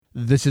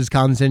This is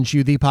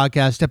Kanzenshuu, the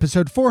podcast,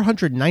 episode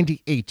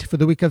 498 for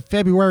the week of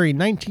February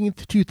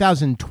 19th,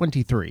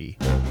 2023.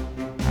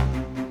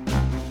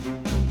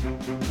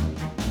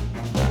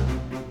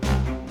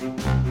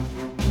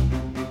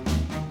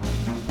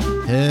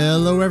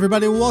 Hello,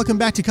 everybody. Welcome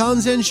back to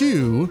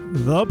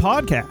Kanzenshuu, the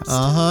podcast.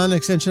 An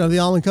extension of the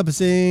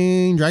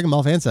all-encompassing Dragon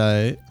Ball fan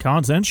site.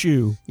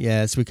 Kanzenshuu.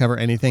 Yes, we cover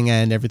anything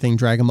and everything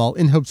Dragon Ball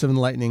in hopes of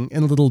enlightening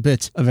and a little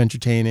bit of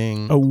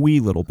entertaining. A wee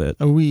little bit.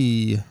 A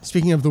wee.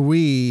 Speaking of the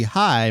wee,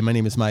 hi, my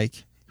name is Mike.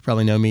 You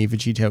probably know me,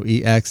 Vegito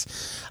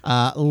EX.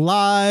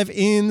 Live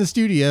in the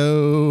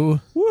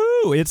studio.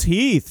 Woo, it's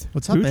Heath.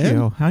 What's up,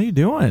 man? How you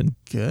doing?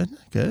 Good.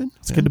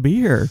 It's good to be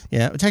here.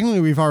 Yeah,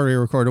 technically we've already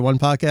recorded one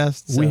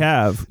podcast. So. We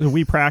have.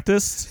 We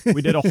practiced.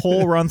 We did a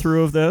whole run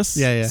through of this.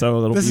 Yeah. So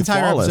it'll this be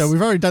entire flawless. episode,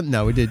 we've already done.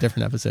 No, we did a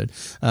different episode.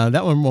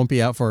 That one won't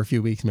be out for a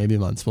few weeks, maybe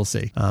months. We'll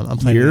see. I'm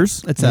planning.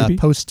 Years? It's maybe? a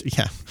post.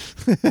 Yeah.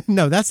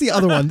 No, that's the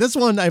other one. This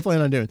one I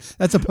plan on doing.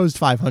 That's a post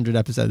 500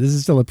 episode. This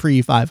is still a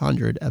pre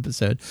 500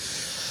 episode.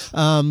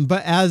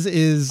 But as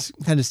is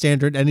kind of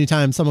standard,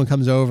 anytime someone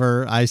comes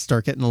over, I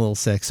start getting a little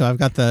sick. So I've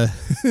got the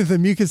the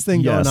mucus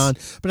thing going on,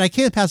 but I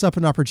can't pass up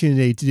an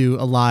opportunity to do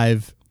a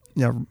live,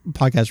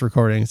 podcast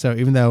recording. So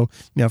even though,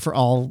 for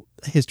all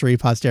history,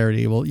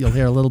 posterity, you'll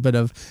hear a little bit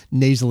of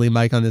nasally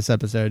Mike on this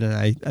episode, and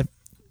I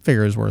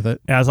figure it's worth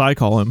it. As I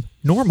call him,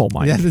 normal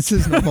Mike. Yeah, this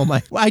is normal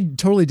Mike. Well, I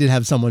totally did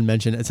have someone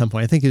mention at some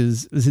point. I think it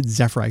was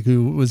Zephyr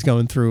who was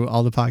going through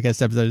all the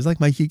podcast episodes. He's like,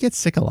 Mike, you get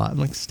sick a lot. I'm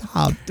like,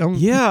 stop. Don't.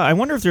 Yeah, I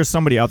wonder if there's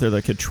somebody out there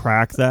that could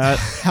track that.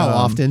 How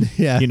often?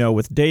 Yeah.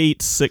 With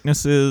dates,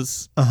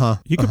 sicknesses.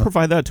 You could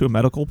provide that to a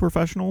medical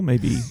professional,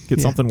 maybe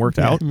get something worked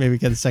out. Maybe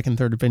get a second,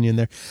 third opinion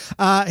there.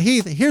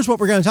 Heath, here's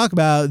what we're going to talk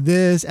about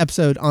this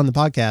episode on the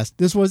podcast.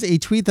 This was a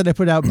tweet that I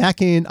put out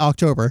back in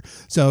October,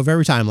 so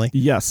very timely.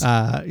 Yes.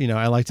 I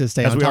like to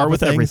stay as on we top are of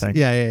with things. everything.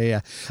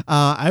 Yeah.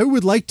 I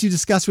would like to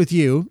discuss with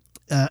you,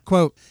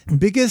 quote,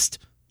 biggest,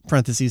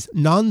 parentheses,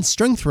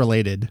 non-strength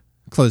related,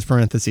 close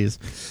parentheses,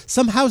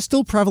 somehow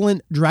still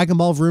prevalent Dragon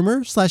Ball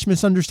rumor /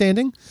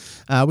 misunderstanding.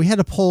 We had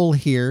a poll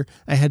here.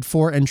 I had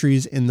 4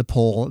 entries in the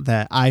poll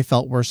that I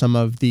felt were some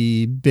of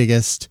the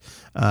biggest,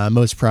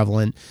 most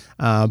prevalent.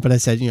 But I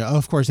said,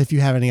 of course, if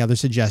you have any other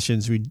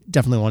suggestions, we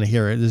definitely want to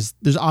hear it.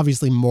 There's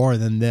obviously more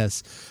than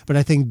this, but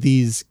I think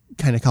these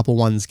kind of couple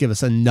ones give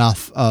us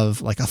enough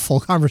of like a full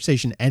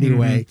conversation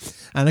anyway.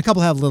 And a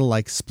couple have little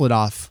like split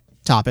off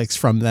topics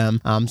from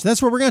them. So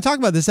that's what we're going to talk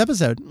about this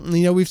episode.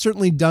 We've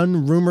certainly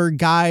done rumor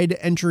guide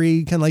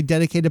entry, kind of like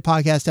dedicated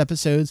podcast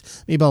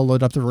episodes. Maybe I'll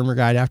load up the rumor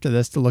guide after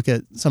this to look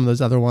at some of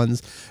those other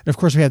ones. And of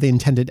course, we have the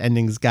intended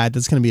endings guide.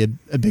 That's going to be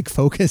a big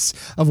focus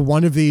of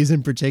one of these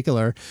in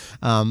particular.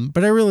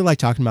 But I really like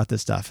talking about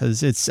this stuff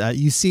as it's,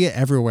 you see it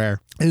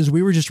everywhere. As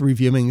we were just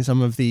reviewing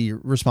some of the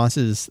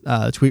responses,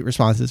 tweet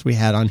responses we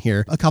had on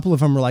here, a couple of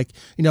them were like,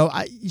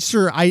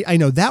 I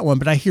know that one,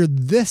 but I hear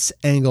this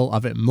angle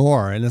of it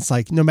more. And it's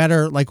like, no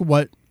matter like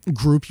what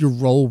group you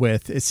roll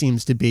with, it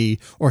seems to be,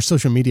 or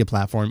social media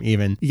platform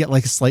even, you get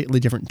like a slightly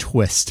different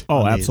twist.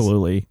 Oh,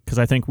 absolutely. Because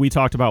I think we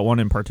talked about one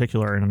in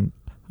particular, and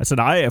I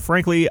said, I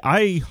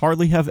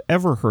hardly have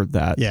ever heard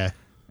that. Yeah.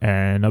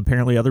 And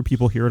apparently other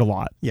people hear it a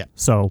lot. Yeah.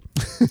 So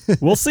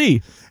we'll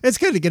see. It's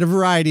good to get a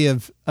variety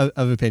of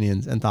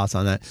opinions and thoughts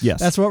on that. Yes.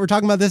 That's what we're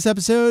talking about this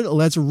episode.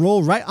 Let's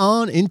roll right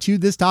on into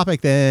this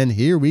topic then.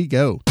 Here we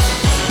go.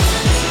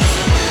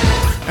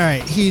 All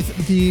right,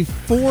 Heath, the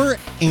 4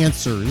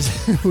 answers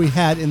we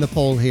had in the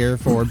poll here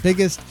for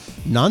biggest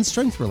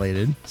non-strength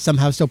related,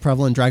 somehow still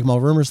prevalent Dragon Ball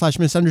rumor /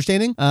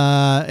 misunderstanding.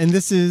 And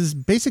this is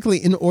basically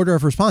in order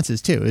of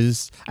responses too.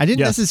 I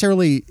didn't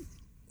necessarily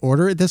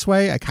order it this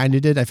way. I kind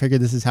of did. I figured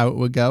this is how it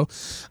would go.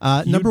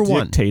 Number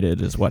 1.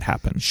 Dictated is what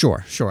happened.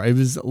 Sure. It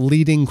was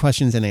leading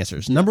questions and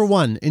answers. Number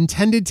 1,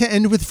 intended to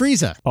end with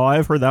Frieza. Oh,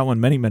 I've heard that one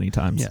many, many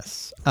times.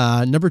 Yes.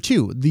 Number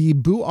 2, the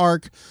Buu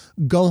arc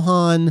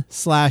Gohan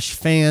 /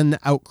 fan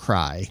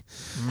outcry.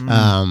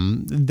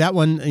 That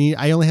one,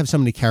 I only have so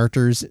many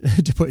characters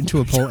to put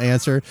into a poll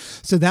answer.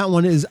 So that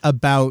one is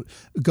about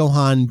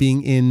Gohan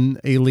being in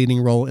a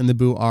leading role in the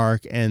Buu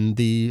arc and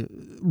the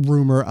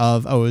rumor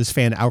of, it was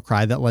fan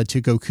outcry that led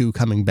to Goku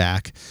coming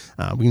back.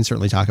 We can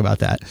certainly talk about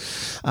that.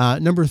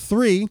 Number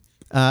 3,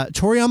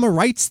 Toriyama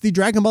writes the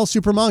Dragon Ball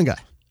Super manga.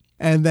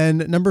 And then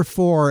number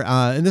 4,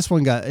 and this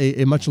one got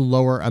a much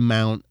lower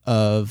amount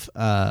of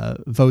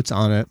votes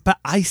on it, but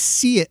I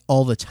see it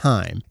all the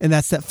time. And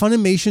that's that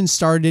Funimation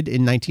started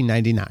in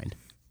 1999.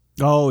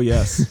 Oh,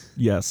 yes.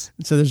 Yes.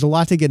 So there's a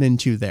lot to get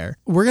into there.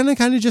 We're going to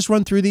kind of just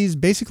run through these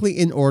basically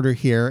in order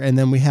here. And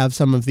then we have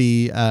some of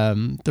the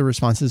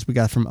responses we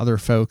got from other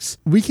folks.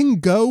 We can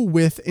go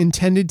with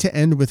intended to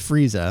end with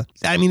Frieza.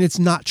 I mean, it's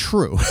not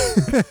true.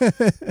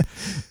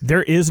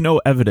 There is no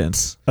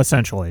evidence,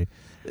 essentially.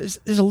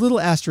 There's a little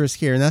asterisk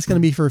here, and that's going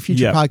to be for a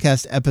future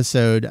podcast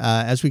episode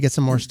as we get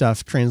some more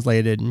stuff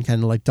translated and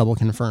kind of like double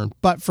confirmed.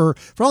 But for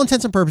all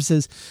intents and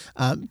purposes,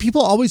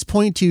 people always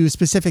point to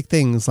specific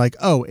things like,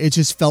 oh, it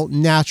just felt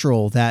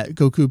natural that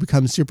Goku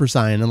becomes Super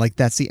Saiyan, and like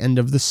that's the end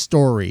of the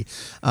story.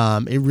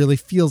 It really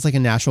feels like a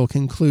natural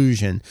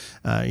conclusion.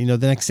 The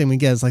next thing we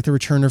get is like the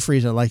return of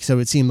Frieza, like so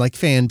it seemed like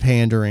fan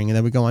pandering, and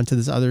then we go on to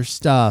this other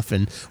stuff.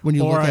 And when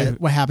you look at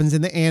what happens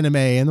in the anime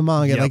and the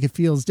manga, like it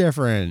feels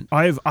different.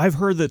 I've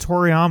heard that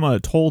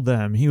Toriyama told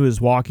them he was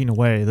walking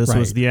away. This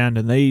was the end,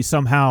 and they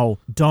somehow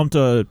dumped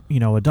a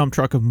dump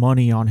truck of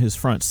money on his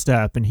front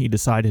step, and he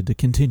decided to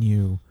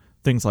continue.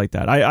 Things like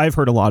that. I've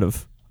heard a lot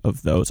of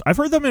those. I've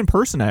heard them in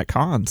person at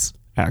cons,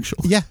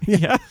 actually.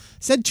 Yeah.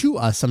 Said to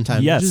us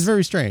sometimes, which is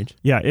very strange.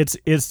 Yeah,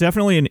 it's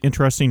definitely an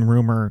interesting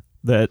rumor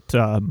that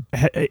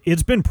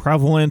it's been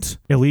prevalent,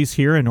 at least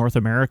here in North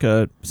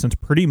America, since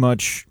pretty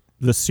much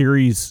the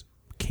series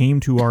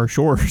came to our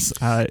shores.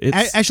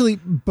 Actually,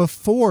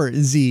 before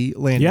Z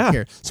landed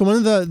here. So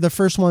one of the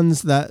first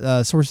ones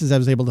that sources I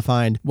was able to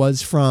find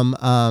was from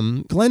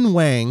Glenn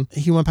Wang.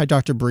 He went by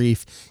Dr.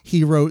 Brief.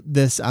 He wrote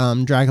this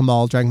Dragon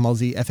Ball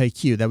Z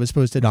FAQ that was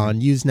posted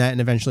on Usenet, and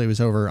eventually it was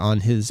over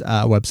on his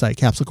website,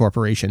 Capsule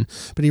Corporation.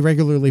 But he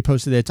regularly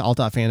posted it to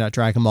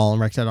alt.fan.Dragon Ball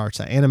and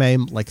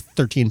rec.arts.anime, like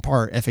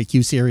 13-part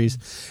FAQ series.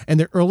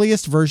 And the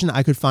earliest version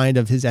I could find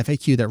of his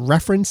FAQ that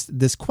referenced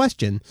this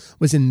question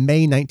was in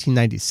May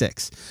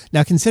 1996.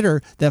 Now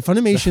consider that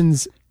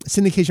Funimation's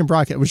syndication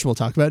broadcast, which we'll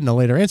talk about in a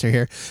later answer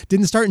here,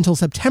 didn't start until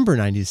September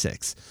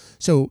 96.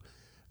 So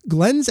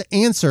Glenn's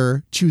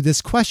answer to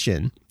this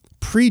question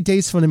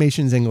predates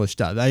Funimation's English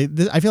dub. I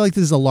feel like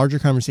this is a larger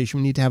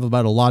conversation we need to have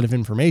about a lot of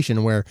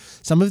information where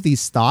some of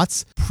these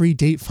thoughts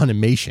predate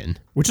Funimation.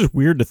 Which is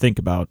weird to think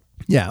about.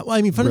 Yeah, well,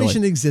 I mean,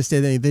 Funimation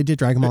existed. They did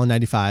Dragon Ball in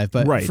 95,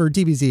 but for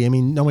DBZ, I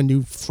mean, no one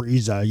knew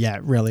Frieza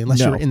yet, really,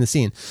 unless you were in the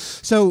scene.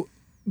 So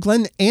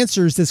Glenn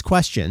answers this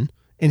question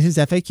in his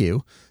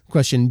FAQ,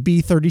 question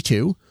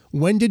B32,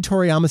 when did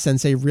Toriyama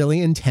Sensei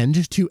really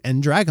intend to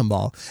end Dragon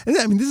Ball? And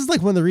I mean, this is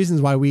like one of the reasons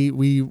why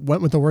we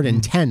went with the word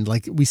intend.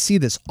 Like we see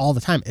this all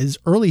the time. As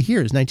early here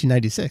as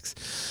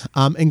 1996.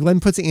 And Glenn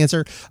puts the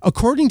answer,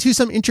 according to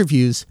some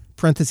interviews,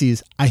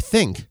 parentheses, I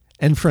think,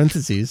 end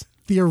parentheses,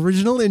 the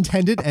original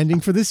intended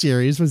ending for the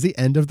series was the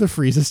end of the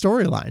Frieza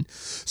storyline.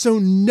 So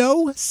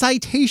no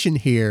citation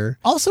here.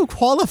 Also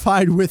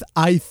qualified with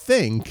I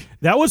think.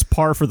 That was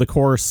par for the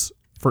course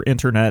for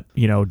internet,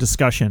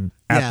 discussion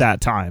at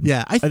that time.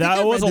 Yeah, I think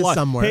that was a lot.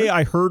 Somewhere. Hey,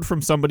 I heard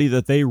from somebody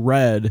that they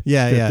read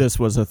that this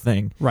was a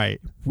thing.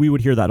 Right. We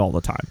would hear that all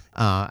the time.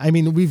 I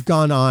mean, we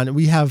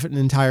have an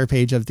entire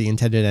page of the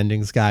intended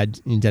endings guide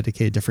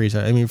dedicated to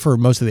Frieza. I mean, for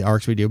most of the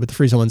arcs we do, but the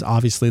Frieza one's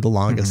obviously the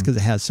longest because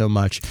it has so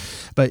much.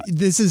 But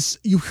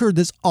you heard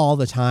this all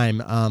the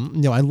time.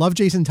 I love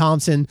Jason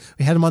Thompson.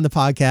 We had him on the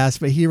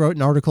podcast, but he wrote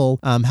an article,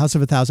 House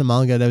of a Thousand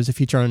Manga, that was a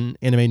feature on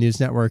Anime News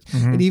Network.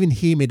 And even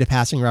he made a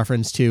passing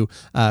reference to,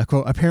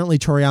 quote, apparently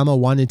Toriyama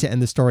wanted to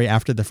end the story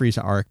after the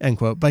Frieza arc, end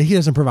quote. But he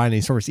doesn't provide any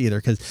source either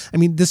because, I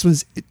mean, this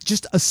was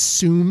just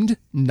assumed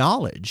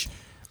knowledge.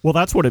 Well,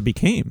 that's what it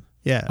became.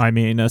 Yeah. I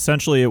mean,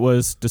 essentially it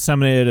was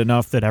disseminated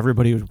enough that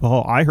everybody was,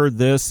 well, I heard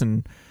this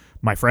and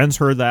my friends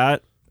heard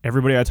that.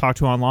 Everybody I talked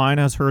to online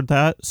has heard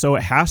that. So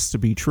it has to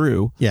be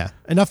true. Yeah.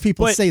 Enough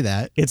people say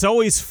that. It's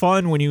always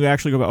fun when you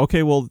actually go,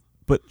 okay, well,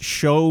 but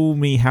show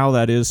me how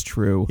that is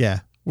true. Yeah.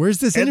 Where's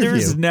this interview? And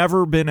there's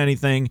never been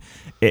anything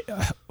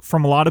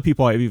from a lot of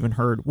people I've even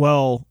heard,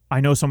 well, I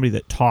know somebody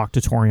that talked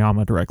to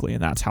Toriyama directly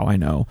and that's how I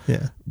know.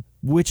 Yeah.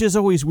 Which is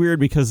always weird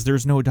because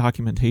there's no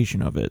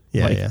documentation of it.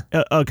 Yeah,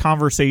 A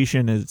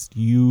conversation is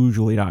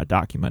usually not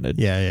documented.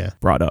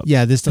 Brought up.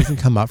 Yeah, this doesn't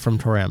come up from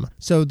Toriyama.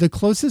 So the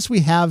closest we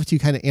have to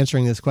kind of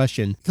answering this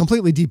question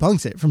completely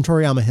debunks it from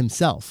Toriyama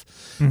himself.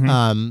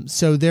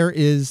 So they're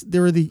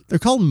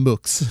called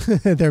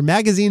MOOCs. They're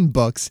magazine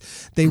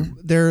books.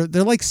 They're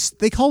like,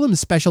 they call them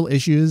special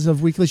issues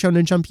of Weekly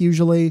Shonen Jump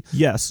usually.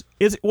 Yes.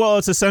 It's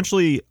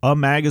essentially a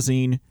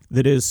magazine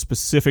that is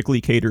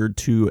specifically catered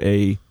to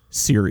a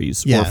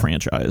series or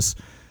franchise.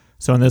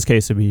 So in this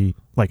case it'd be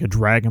like a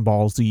Dragon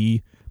Ball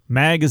Z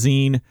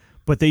magazine,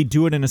 but they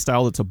do it in a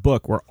style that's a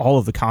book where all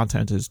of the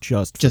content is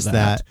just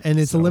that. And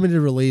it's a limited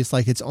release,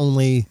 like it's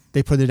only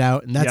they put it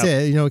out and that's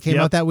it. It came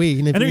out that week.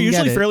 And they're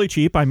usually fairly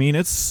cheap. I mean,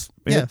 it's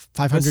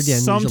 500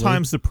 yen.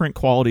 Sometimes the print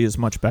quality is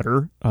much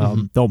better.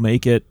 They'll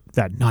make it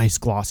that nice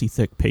glossy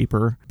thick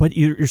paper, but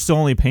you're still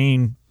only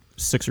paying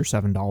 $6 or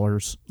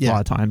 $7. A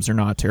lot of times they're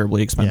not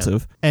terribly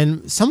expensive.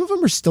 And some of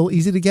them are still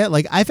easy to get.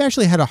 Like I've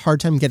actually had a hard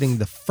time getting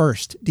the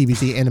first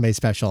DBZ anime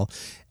special.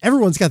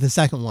 Everyone's got the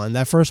second one.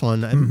 That first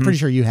one, I'm pretty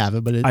sure you have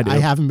it, but I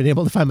haven't been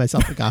able to find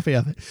myself a copy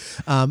of it.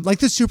 Like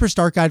the Super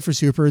Start Guide for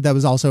Super, that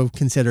was also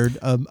considered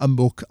a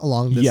MOOC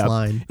along this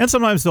line. And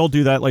sometimes they'll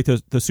do that, like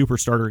the Super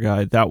Starter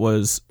Guide. That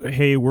was,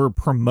 hey, we're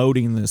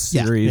promoting this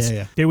series.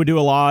 They would do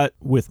a lot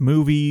with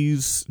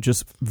movies,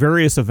 just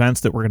various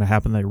events that were going to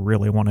happen they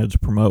really wanted to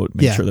promote,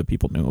 make sure that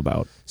people knew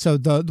about. So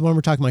the one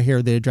we're talking about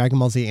here, the Dragon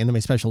Ball Z Anime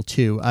Special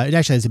 2, it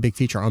actually has a big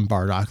feature on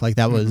Bardock. Like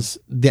that was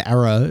the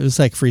era. It was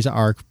like Frieza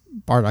arc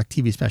Bardock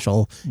TV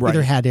special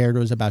either had aired or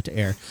was about to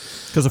air.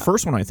 Because the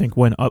first one, I think,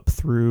 went up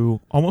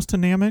through almost to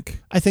Namek.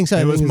 I think so.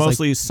 It was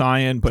mostly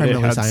Cyan, but it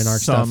had Cyan arc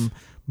some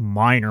stuff.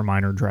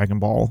 minor Dragon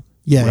Ball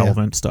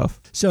relevant stuff.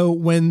 So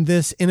when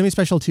this Anime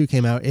Special 2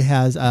 came out, it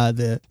has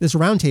this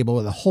round table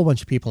with a whole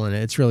bunch of people in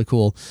it. It's really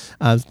cool.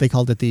 They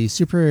called it the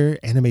Super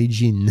Anime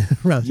Jin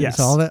round table. Yes.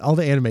 So all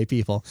the anime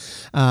people.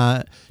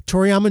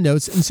 Toriyama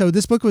notes, and so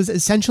this book was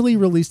essentially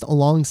released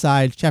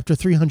alongside Chapter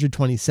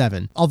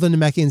 327. All the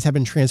Namekians have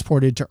been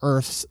transported to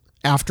Earth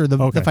after the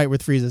fight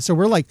with Frieza. So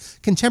we're like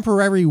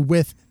contemporary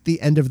with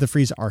the end of the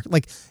Frieza arc,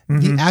 like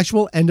the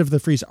actual end of the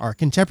Frieza arc,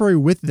 contemporary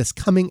with this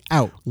coming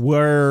out.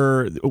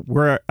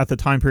 We're at the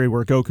time period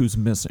where Goku's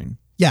missing.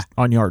 Yeah.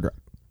 On Yardrat.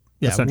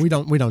 Yeah, we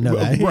don't know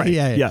that. Right.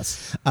 Yeah.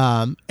 Yes.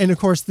 And of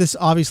course, this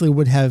obviously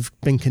would have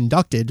been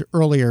conducted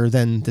earlier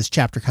than this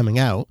chapter coming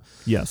out.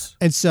 Yes.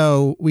 And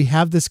so we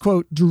have this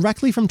quote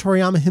directly from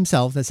Toriyama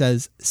himself that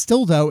says,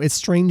 "Still, though, it's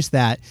strange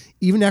that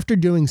even after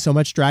doing so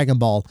much Dragon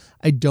Ball,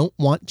 I don't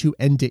want to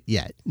end it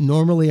yet.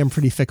 Normally, I'm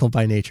pretty fickle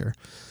by nature."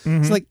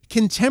 It's like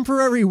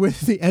contemporary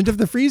with the end of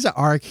the Frieza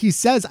arc. He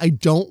says, "I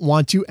don't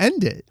want to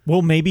end it."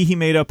 Well, maybe he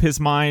made up his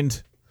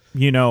mind,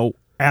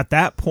 at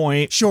that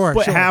point.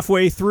 Sure.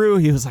 Halfway through,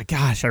 he was like,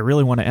 gosh, I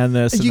really want to end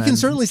this. You can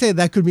certainly say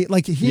that could be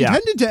like he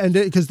intended to end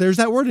it because there's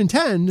that word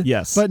intend.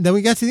 Yes. But then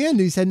we got to the end and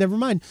he said, never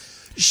mind.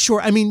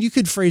 Sure. I mean, you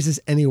could phrase this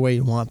any way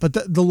you want, but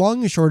the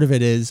long and short of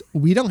it is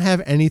we don't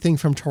have anything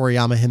from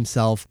Toriyama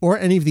himself or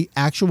any of the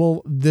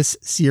actual this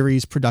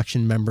series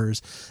production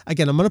members.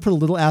 Again, I'm going to put a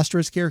little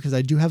asterisk here because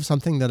I do have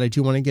something that I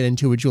do want to get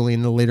into with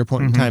Julian at a later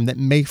point in time that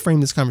may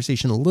frame this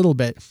conversation a little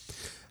bit.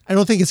 I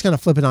don't think it's going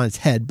to flip it on its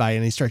head by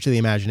any stretch of the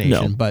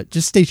imagination, but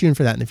just stay tuned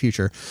for that in the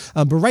future.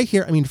 But right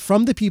here, I mean,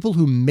 from the people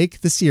who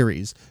make the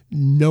series,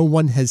 no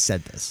one has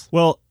said this.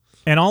 Well,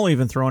 and I'll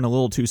even throw in a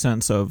little 2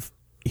 cents of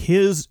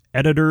his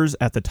editors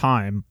at the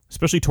time,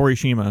 especially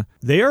Torishima.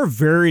 They are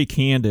very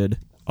candid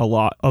a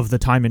lot of the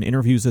time in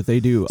interviews that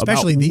they do,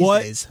 especially about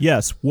these days.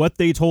 Yes, what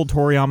they told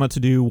Toriyama to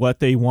do, what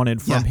they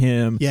wanted from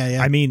him. Yeah.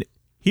 I mean,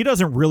 he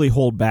doesn't really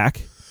hold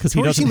back. Because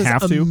he doesn't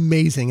have to.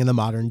 Amazing in the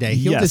modern day.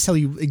 He'll just tell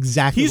you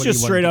exactly what he wanted to do. He's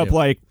just straight up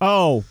like,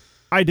 oh,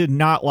 I did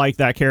not like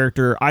that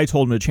character. I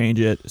told him to change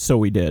it, so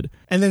we did.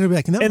 And then he'll be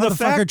like, and that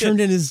motherfucker turned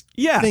in his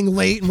thing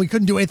late and we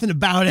couldn't do anything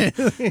about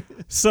it.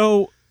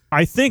 So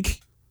I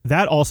think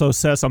that also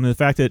says something, the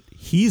fact that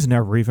he's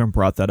never even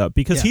brought that up.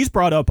 Because he's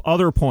brought up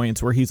other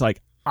points where he's like,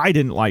 I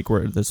didn't like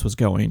where this was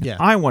going. Yeah.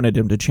 I wanted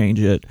him to change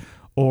it.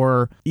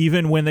 Or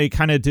even when they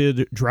kind of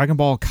did Dragon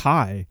Ball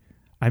Kai,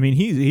 I mean,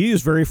 he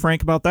is very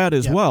frank about that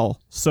as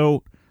well.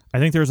 So I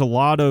think there's a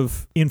lot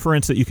of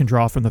inference that you can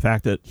draw from the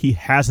fact that he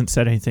hasn't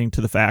said anything to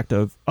the fact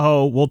of,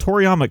 oh, well,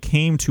 Toriyama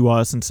came to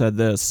us and said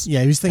this.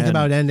 Yeah, he was thinking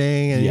about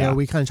ending, and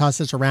we kind of tossed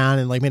this around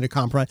and like made a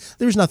compromise.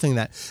 There's nothing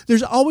that.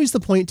 There's always the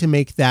point to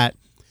make that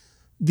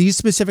these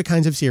specific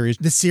kinds of series,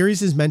 the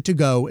series is meant to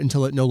go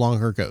until it no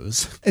longer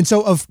goes. And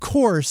so, of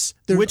course,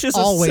 there's which is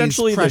always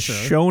essentially pressure.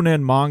 The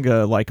shonen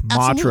manga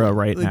mantra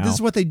right now. This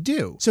is what they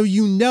do. So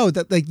you know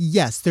that, like,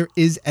 yes, there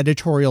is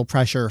editorial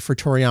pressure for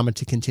Toriyama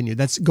to continue.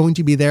 That's going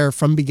to be there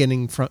from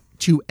beginning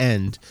to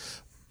end.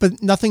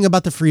 But nothing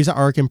about the Frieza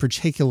arc in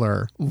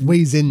particular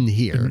weighs in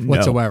here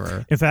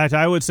whatsoever. In fact,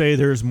 I would say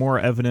there's more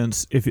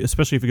evidence,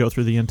 especially if you go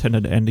through the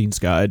intended endings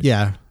guide.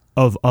 Yeah.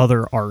 Of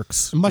other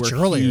arcs. Much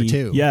earlier,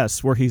 too.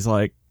 Yes, where he's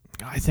like,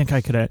 I think I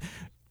could.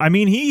 I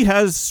mean, he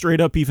has straight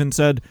up even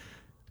said,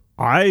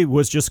 I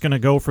was just going to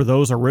go for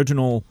those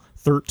original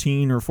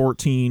 13 or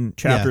 14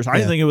 chapters. I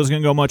didn't think it was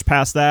going to go much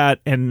past that.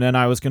 And then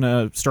I was going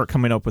to start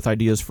coming up with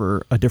ideas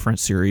for a different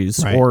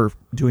series or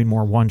doing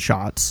more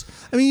one-shots.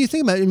 I mean, you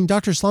think about it.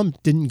 Dr.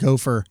 Slump didn't go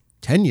for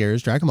 10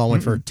 years. Dragon Ball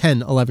went for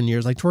 10, 11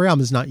 years. Like,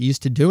 Toriyama's not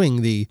used to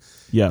doing the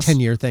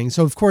 10-year thing.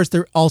 So, of course,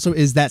 there also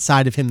is that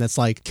side of him that's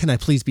like, can I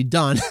please be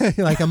done?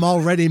 Like, I'm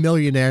already a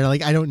millionaire.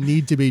 Like, I don't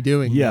need to be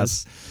doing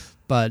this.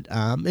 But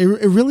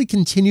it really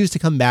continues to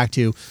come back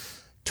to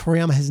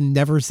Toriyama has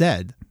never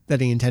said that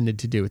he intended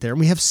to do it there.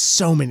 And we have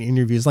so many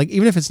interviews, like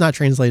even if it's not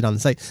translated on the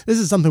site, this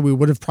is something we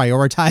would have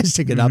prioritized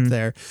to get up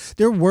there.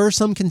 There were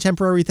some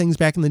contemporary things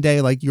back in the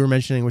day, like you were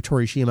mentioning with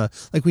Torishima.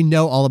 Like we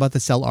know all about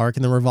the Cell arc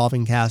and the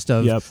revolving cast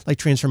of like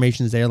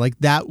transformations there. Like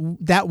that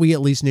we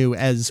at least knew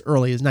as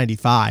early as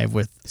 95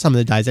 with some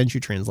of the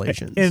Daizenshuu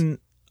translations. And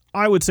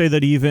I would say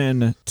that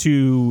even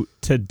to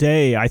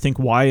today, I think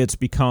why it's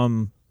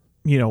become,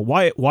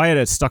 why it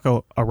has stuck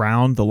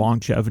around the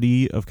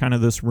longevity of kind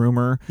of this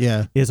rumor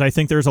is I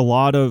think there's a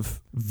lot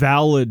of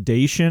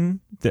validation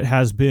that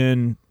has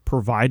been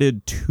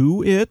provided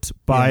to it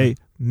by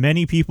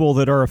many people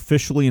that are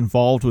officially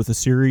involved with the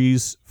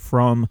series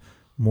from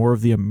more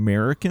of the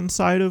American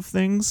side of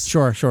things.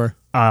 Sure.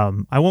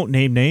 I won't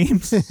name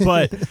names,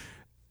 but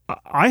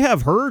I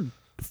have heard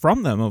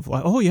from them of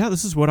like, oh yeah,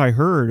 this is what I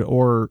heard,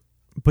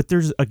 but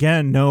there's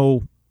again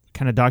no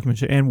kind of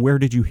documentation. And where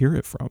did you hear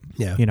it from?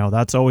 Yeah.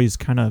 That's always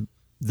kind of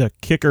the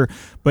kicker.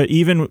 But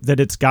even that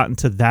it's gotten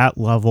to that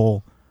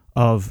level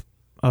of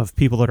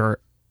people that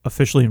are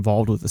officially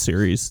involved with the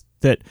series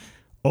that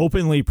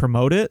openly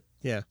promote it.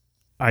 Yeah.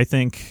 I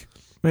think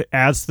it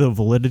adds to the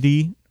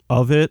validity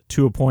of it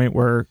to a point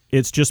where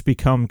it's just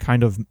become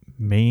kind of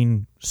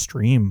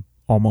mainstream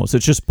almost.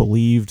 It's just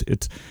believed.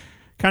 It's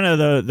kind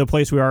of the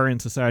place we are in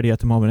society at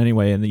the moment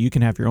anyway, and that you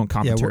can have your own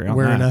commentary on that.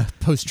 We're in a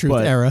post-truth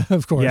era,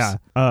 of course.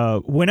 Yeah.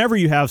 Whenever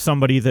you have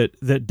somebody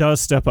that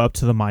does step up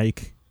to the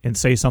mic and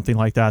say something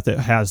like that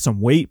has some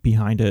weight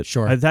behind it,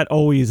 sure, that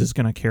always is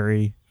going to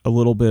carry a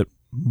little bit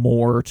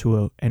more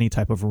to any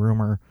type of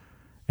rumor.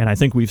 And I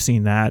think we've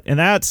seen that. And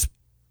that's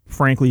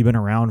frankly been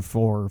around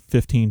for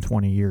 15,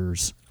 20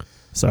 years.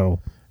 So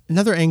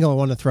another angle I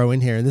want to throw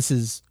in here, and this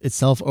is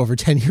itself over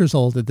 10 years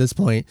old at this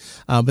point,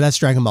 but that's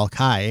Dragon Ball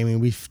Kai. I mean,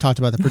 we've talked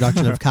about the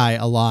production of Kai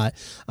a lot,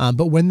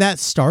 but when that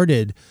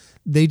started,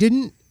 they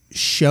didn't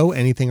show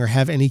anything or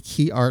have any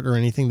key art or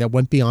anything that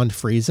went beyond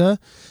Frieza.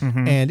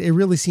 And it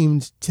really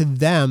seemed to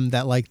them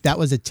that like that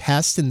was a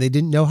test and they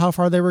didn't know how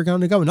far they were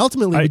going to go. And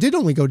ultimately we did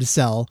only go to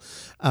Cell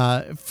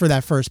for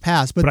that first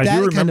pass. But that I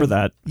do remember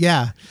that.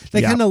 Yeah.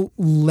 That kind of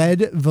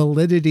led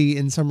validity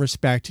in some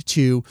respect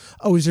to,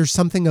 is there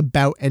something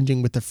about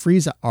ending with the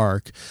Frieza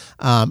arc?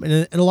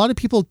 And a lot of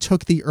people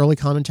took the early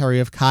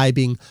commentary of Kai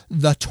being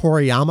the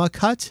Toriyama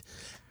cut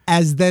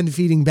as then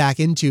feeding back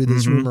into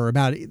this rumor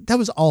about it. That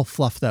was all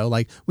fluff, though.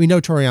 Like, we know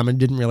Toriyama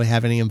didn't really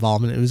have any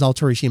involvement. It was all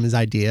Torishima's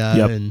idea,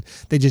 and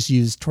they just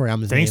used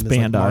Toriyama's name as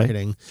like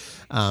marketing.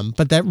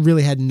 But that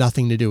really had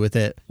nothing to do with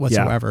it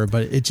whatsoever,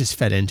 but it just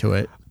fed into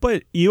it.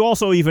 But you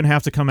also even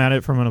have to come at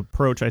it from an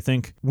approach, I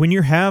think, when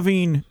you're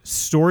having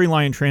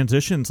storyline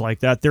transitions like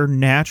that, they're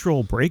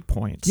natural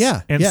breakpoints.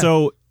 Yeah. And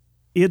so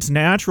it's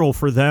natural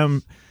for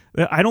them.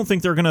 I don't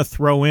think they're going to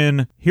throw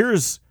in,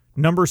 here's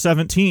number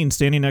 17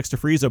 standing next to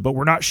Frieza, but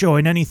we're not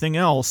showing anything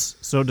else.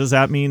 So does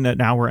that mean that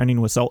now we're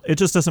ending with Cell? It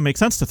just doesn't make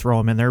sense to throw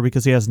him in there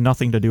because he has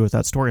nothing to do with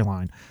that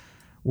storyline.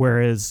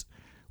 Whereas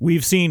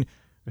we've seen,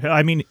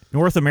 I mean,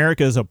 North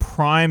America is a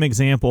prime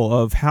example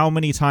of how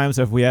many times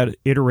have we had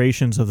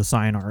iterations of the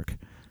Saiyan arc.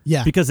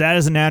 Yeah. Because that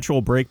is a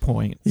natural break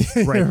point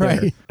right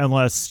there.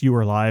 Unless you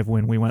were live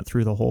when we went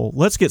through the whole,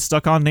 let's get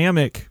stuck on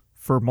Namek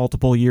for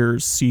multiple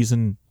years,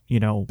 season,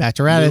 back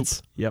to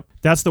Raditz. Yep.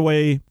 That's the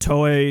way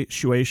Toei,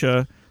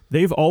 Shueisha,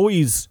 they've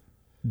always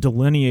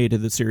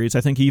delineated the series.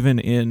 I think even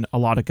in a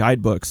lot of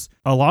guidebooks,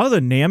 a lot of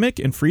the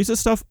Namek and Frieza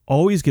stuff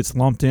always gets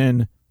lumped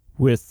in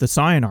with the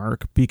Saiyan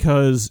arc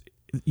because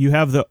you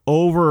have the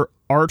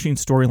overarching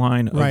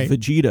storyline of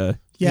Vegeta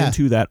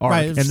into that arc.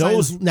 Right. And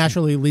those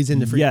naturally leads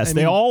into Frieza. Yes,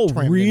 they all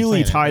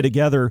really tie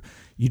together.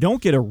 You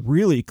don't get a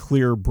really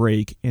clear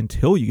break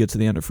until you get to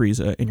the end of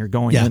Frieza and you're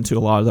going into a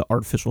lot of the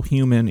artificial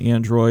human,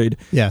 android,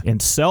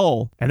 and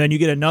Cell. And then you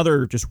get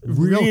another just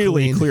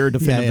really clear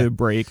definitive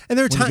break. And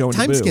there are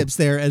time skips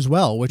there as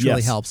well, which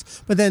really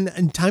helps. But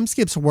then time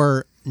skips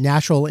were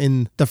natural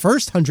in the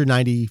first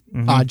 190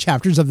 odd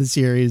chapters of the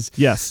series.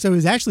 Yes. So it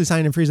was actually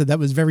Saiyan and Frieza that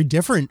was very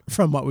different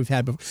from what we've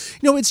had before.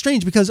 It's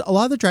strange because a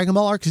lot of the Dragon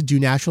Ball arcs do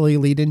naturally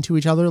lead into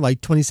each other,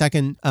 like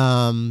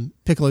 22nd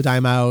Piccolo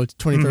Daimao,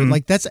 23rd.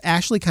 Like that's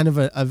actually kind of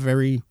a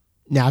very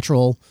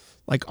natural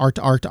like arc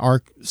to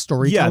arc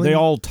storytelling. Yeah, they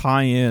all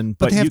tie in,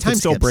 but you can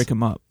still break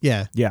them up.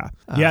 Yeah.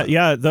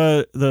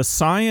 The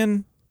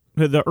Saiyan,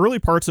 the early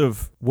parts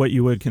of what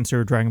you would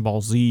consider Dragon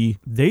Ball Z,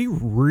 they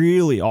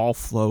really all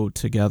flow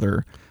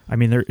together. I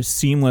mean, they're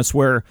seamless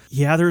where,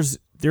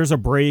 there's a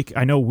break.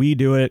 I know we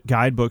do it.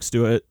 Guidebooks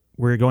do it.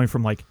 We're going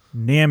from like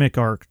Namek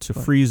arc to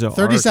Frieza arc.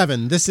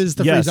 37. This is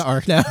the Frieza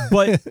arc now.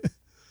 But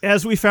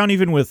as we found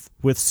even with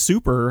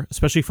Super,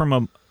 especially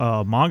from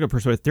a manga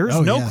perspective, there's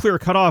no clear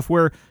cutoff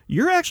where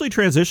you're actually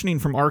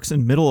transitioning from arcs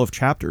in middle of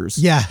chapters.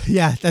 Yeah,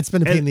 that's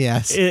been a pain in the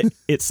ass.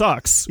 It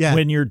sucks.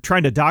 When you're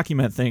trying to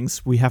document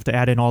things, we have to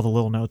add in all the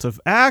little notes of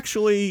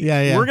actually,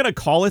 we're going to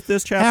call it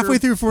this chapter. Halfway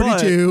through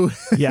 42.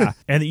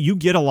 And you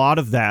get a lot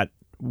of that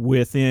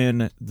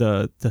within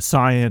the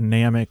Saiyan,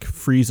 Namek,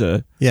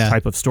 Frieza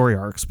type of story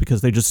arcs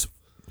because they just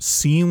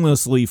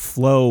seamlessly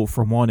flow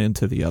from one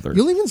into the other.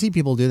 You'll even see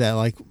people do that,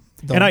 like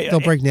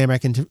they'll break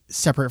Namek into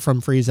separate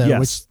from Frieza,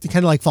 which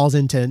kind of like falls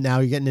into, now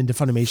you're getting into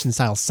Funimation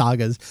style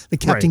sagas, the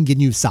Captain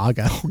Ginyu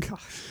saga. Oh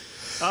gosh.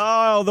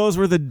 Oh, those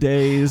were the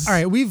days. All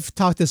right, we've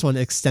talked this one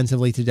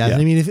extensively to death.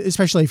 I mean,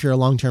 especially if you're a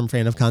long-term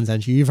fan of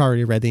Kanzenshuu, you've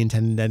already read the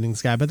intended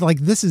endings guide, but like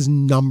this is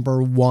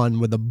number one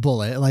with a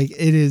bullet. Like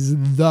it is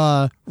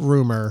the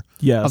rumor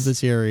of the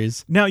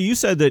series. Now, you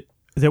said that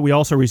we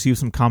also received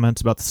some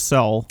comments about the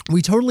Cell.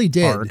 We totally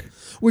did. Arc.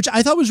 Which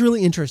I thought was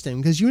really interesting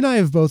because you and I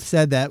have both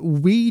said that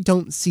we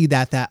don't see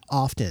that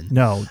often.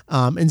 No.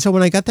 And so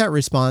when I got that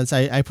response,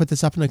 I put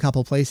this up in a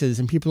couple places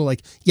and people are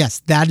like, yes,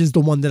 that is the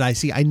one that I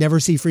see. I never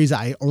see Frieza.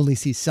 I only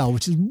see Cell,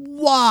 which is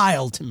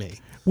wild to me.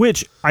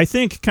 Which I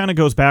think kind of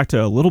goes back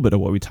to a little bit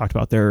of what we talked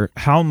about there.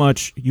 How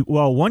much, you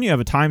have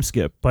a time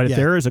skip, but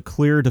there is a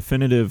clear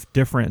definitive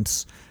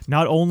difference,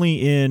 not only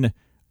in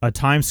a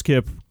time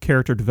skip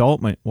character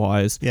development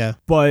wise,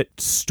 but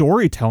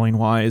storytelling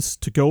wise,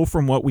 to go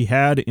from what we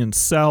had in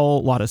Cell,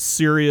 a lot of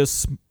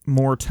serious,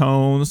 more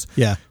tones,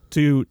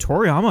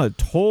 Toriyama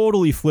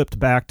totally flipped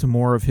back to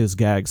more of his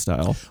gag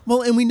style.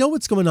 Well, and we know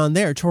what's going on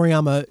there.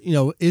 Toriyama,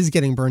 is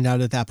getting burned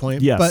out at that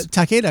point. Yes. But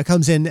Takeda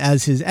comes in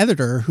as his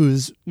editor,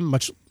 who's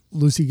much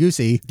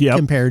loosey-goosey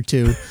compared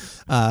to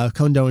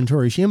Kondo and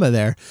Torishima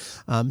there.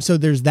 So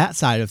there's that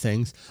side of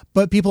things.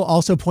 But people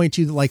also point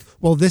to like,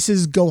 well, this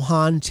is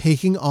Gohan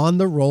taking on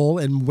the role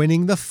and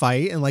winning the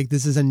fight. And like,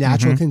 this is a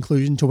natural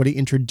conclusion to what he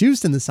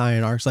introduced in the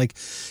Saiyan arcs. Like,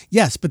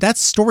 yes, but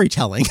that's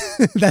storytelling.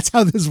 That's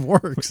how this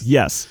works.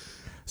 Yes.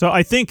 So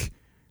I think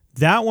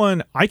that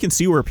one, I can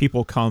see where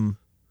people come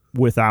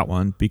with that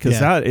one because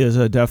that is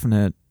a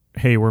definite,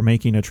 hey, we're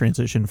making a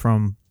transition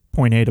from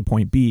point A to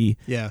point B.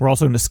 Yeah. We're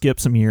also going to skip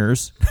some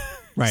years.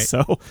 Right.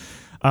 So,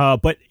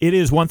 but it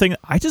is one thing,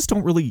 I just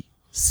don't really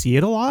see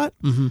it a lot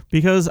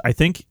because I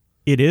think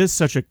it is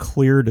such a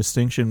clear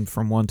distinction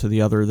from one to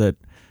the other that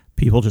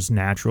people just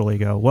naturally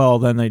go, well,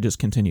 then they just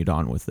continued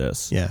on with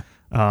this. Yeah.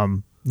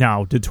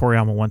 Now, did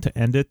Toriyama want to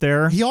end it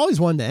there? He always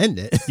wanted to end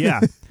it. Yeah.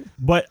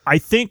 But I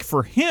think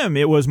for him,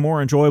 it was more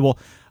enjoyable.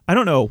 I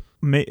don't know.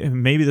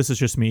 Maybe this is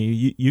just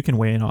me. You can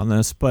weigh in on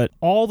this. But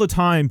all the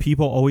time,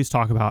 people always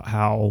talk about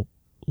how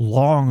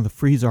long the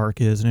Frieza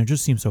arc is, and it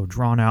just seems so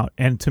drawn out.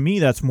 And to me,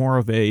 that's more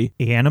of a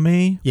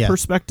anime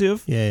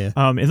perspective. Yeah.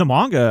 In the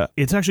manga,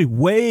 it's actually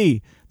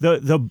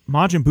the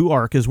Majin Buu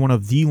arc is one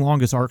of the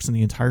longest arcs in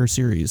the entire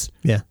series.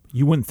 Yeah.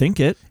 You wouldn't think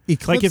it.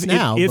 Eclipse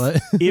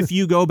but if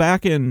you go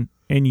back and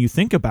you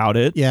think about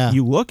it,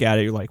 you look at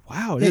it, you're like,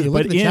 wow, it is. You look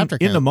But at the chapter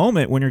in the count.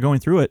 moment when you're going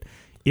through it,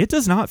 it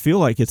does not feel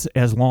like it's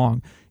as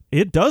long.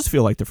 It does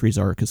feel like the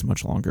Frieza arc is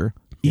much longer,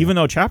 even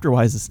though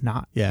chapter-wise it's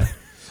not. Yeah.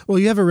 Well,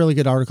 you have a really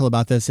good article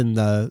about this in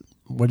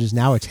what is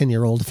now a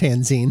 10-year-old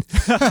fanzine,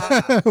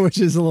 which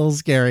is a little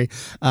scary.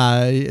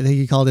 I think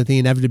you called it the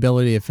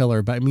inevitability of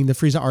filler. But I mean, the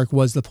Frieza arc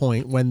was the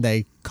point when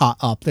they caught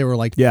up. They were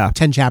like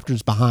 10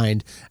 chapters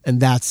behind. And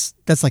that's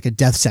like a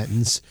death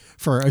sentence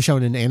for a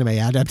shonen anime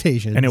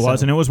adaptation. And it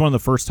was one of the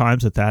first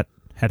times that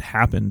had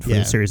happened for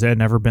the series. It had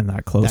never been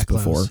that close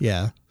before.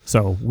 Yeah.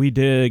 So we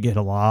did get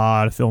a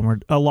lot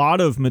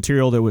of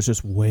material that was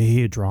just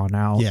way drawn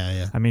out.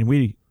 Yeah. I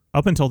mean,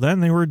 up until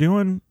then, they were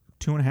doing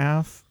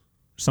 2.5,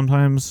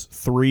 sometimes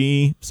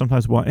 3,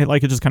 sometimes 1. It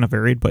just kind of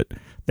varied, but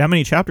that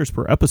many chapters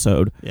per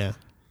episode. Yeah.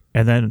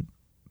 And then,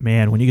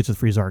 man, when you get to the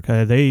Frieza arc,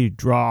 they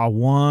draw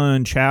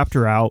one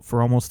chapter out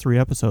for almost 3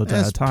 episodes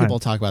at a time. People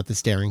talk about the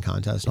staring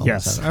contest. And all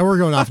Yes. that stuff. We're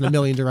going off in a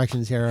million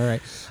directions here. All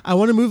right. I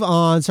want to move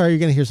on. Sorry, you're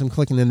going to hear some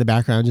clicking in the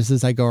background just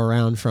as I go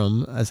around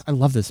I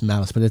love this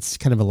mouse, but it's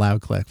kind of a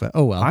loud click, but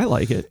oh well. I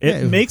like it.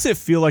 It makes it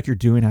feel like you're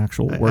doing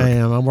actual work. I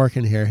am. I'm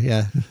working here.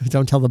 Yeah.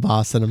 Don't tell the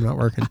boss that I'm not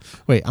working.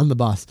 Wait, I'm the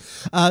boss.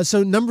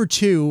 So number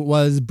 2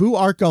 was Buu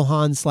Arc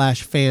Gohan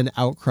 / fan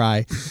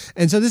outcry.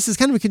 And so this is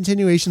kind of a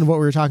continuation of what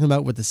we were talking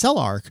about with the Cell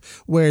arc,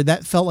 where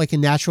that felt like a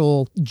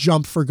natural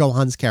jump for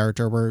Gohan's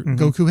character, where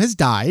Goku has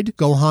died.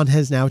 Gohan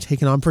has now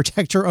taken on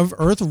Protector of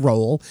Earth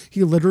role.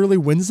 He literally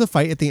wins the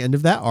fight at the end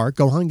of that arc.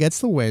 Gohan gets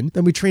the win.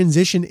 Then we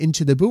transition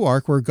into the Buu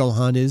arc, where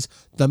Gohan is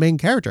the main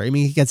character. I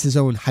mean, he gets his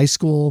own high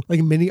school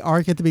mini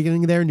arc at the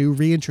beginning there, new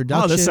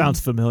reintroduction. Oh, this sounds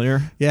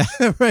familiar. Yeah,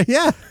 right.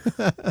 Yeah.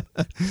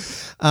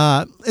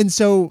 And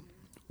so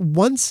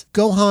once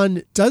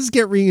Gohan does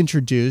get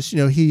reintroduced,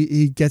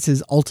 he gets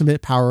his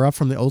ultimate power up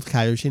from the old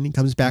Kaioshin. He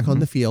comes back on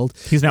the field.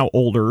 He's now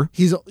older.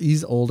 He's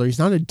older. He's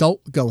not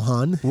adult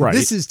Gohan. Right.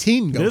 This is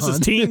teen Gohan. This is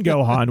teen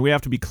Gohan. We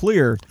have to be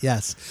clear.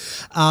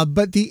 Yes.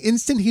 But the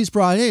instant he's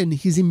brought in,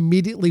 he's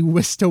immediately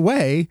whisked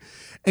away,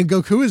 and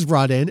Goku is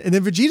brought in, and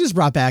then Vegeta's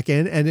brought back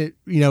in, and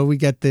we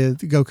get the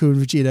Goku and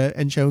Vegeta,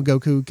 and Shonen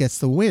Goku gets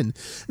the win.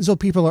 And so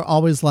people are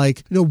always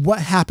like, what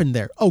happened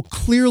there? Oh,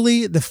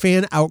 clearly the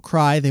fan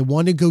outcry. They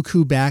wanted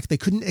Goku back. They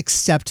couldn't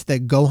accept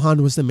that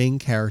Gohan was the main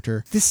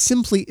character. This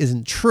simply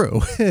isn't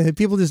true.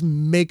 People just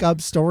make up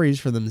stories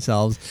for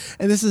themselves.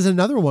 And this is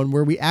another one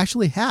where we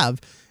actually have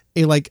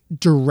a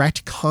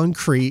direct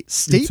concrete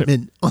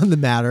statement on the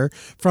matter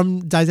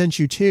from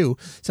Daizenshu 2.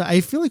 So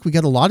I feel like we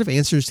got a lot of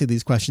answers to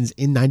these questions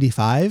in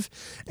 95.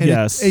 And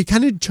yes. It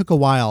kind of took a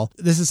while.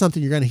 This is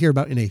something you're going to hear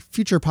about in a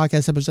future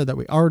podcast episode that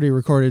we already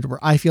recorded, where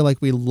I feel like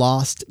we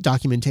lost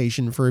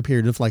documentation for a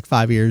period of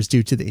 5 years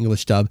due to the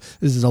English dub.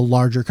 This is a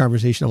larger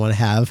conversation I want to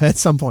have at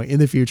some point in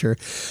the future.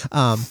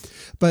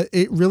 But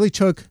it really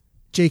took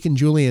Jake and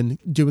Julian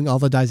doing all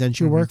the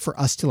Daizenshu work for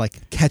us to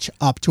catch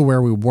up to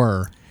where we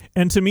were.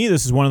 And to me,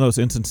 this is one of those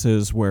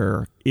instances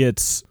where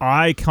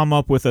I come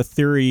up with a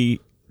theory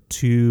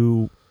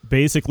to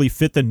basically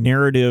fit the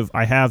narrative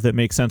I have that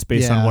makes sense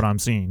based on what I'm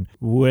seeing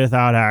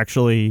without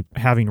actually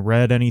having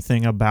read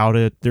anything about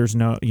it. There's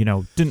no,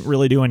 didn't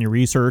really do any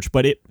research,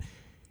 but it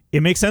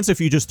makes sense if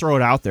you just throw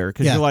it out there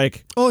because you're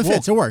like, oh, it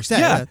fits, it works.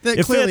 Yeah,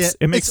 it clearly fits,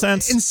 it makes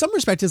sense. In some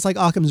respect, it's like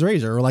Occam's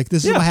razor, or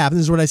this is what happens,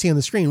 this is what I see on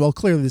the screen. Well,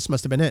 clearly this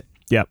must have been it.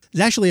 Yep.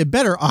 There's actually a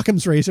better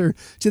Occam's razor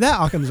to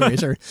that Occam's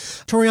razor.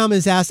 Toriyama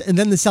is asked, and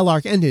then the Cell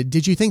arc ended,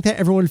 did you think that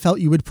everyone felt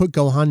you would put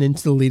Gohan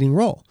into the leading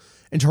role?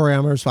 And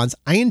Toriyama responds,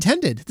 I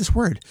intended to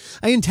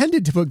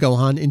put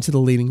Gohan into the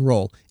leading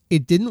role.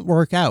 It didn't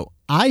work out.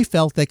 I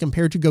felt that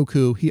compared to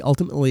Goku, he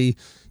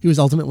was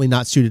ultimately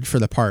not suited for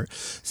the part.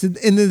 So,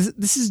 and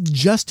this is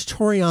just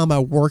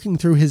Toriyama working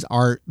through his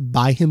art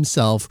by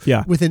himself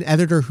with an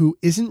editor who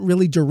isn't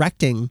really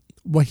directing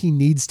what he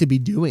needs to be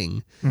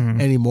doing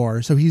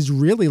anymore. So he's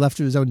really left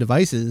to his own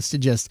devices to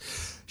just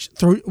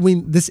throw. I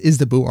mean, this is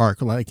the Buu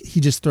arc. Like, he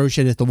just throws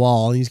shit at the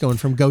wall, and he's going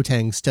from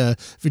Gotenks to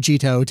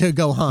Vegito to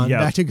Gohan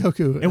back to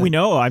Goku. And we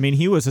know, I mean,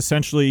 he was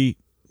essentially,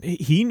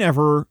 he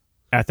never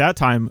at that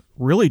time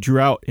really drew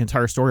out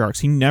entire story arcs.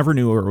 He never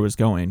knew where it was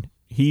going.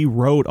 He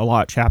wrote a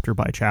lot chapter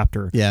by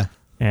chapter. Yeah.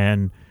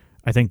 And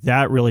I think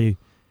that really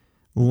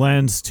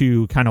lends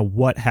to kind of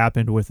what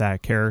happened with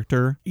that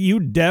character. You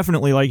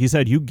definitely, like you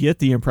said, you get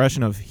the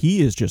impression of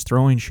he is just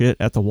throwing shit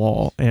at the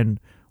wall. And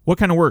what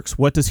kind of works?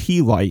 What does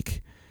he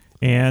like?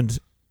 And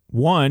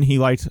one, he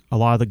liked a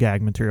lot of the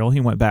gag material.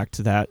 He went back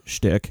to that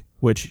shtick,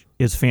 which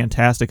is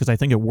fantastic because I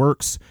think it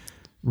works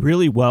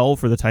really well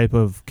for the type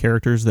of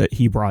characters that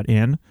he brought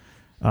in.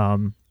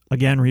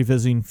 Again,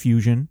 revisiting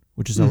fusion,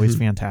 which is always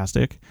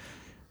fantastic.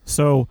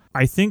 So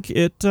I think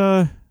it,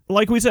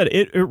 like we said,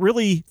 it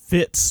really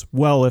fits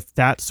well if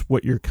that's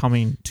what you're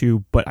coming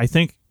to. But I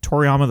think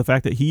Toriyama, the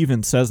fact that he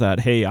even says that,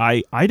 hey,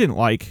 I didn't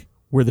like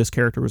where this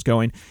character was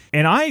going.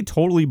 And I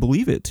totally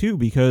believe it too,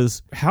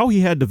 because how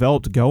he had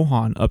developed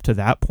Gohan up to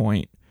that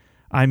point,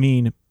 I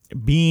mean,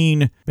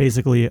 being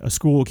basically a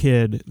school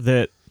kid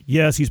that,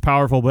 yes, he's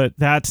powerful, but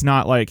that's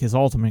not like his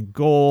ultimate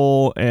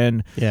goal.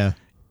 And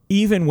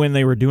even when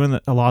they were doing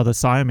a lot of the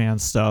Saiyaman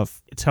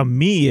stuff, to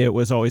me, it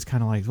was always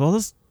kind of like, well,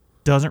 this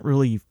doesn't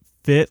really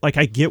fit. Like,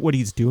 I get what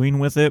he's doing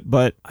with it,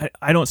 but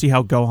I don't see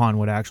how Gohan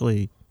would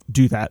actually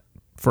do that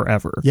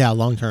forever. Yeah,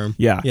 long term.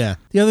 Yeah.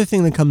 The other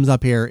thing that comes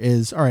up here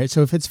is, all right,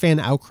 so if it's fan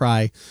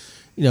outcry,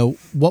 you know,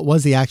 what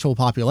was the actual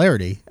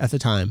popularity at the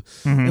time?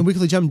 And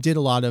Weekly Jump did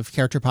a lot of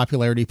character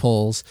popularity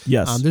polls.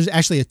 Yes. There's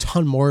actually a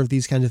ton more of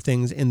these kinds of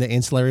things in the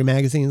ancillary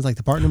magazines, like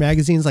the partner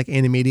magazines, like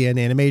Animedia and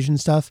Animation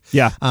stuff.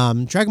 Yeah.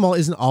 Dragon Ball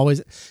isn't always,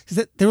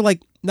 because they're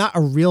like not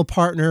a real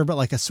partner, but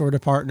like a sort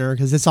of partner,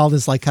 because it's all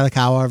this like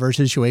Kalakawa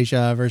versus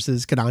Shueisha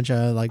versus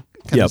Kodansha, like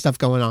kind of stuff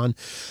going on.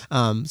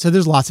 So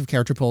there's lots of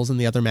character polls in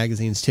the other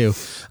magazines too.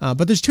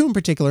 But there's two in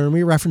particular, and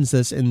we reference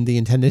this in the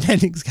intended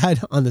endings guide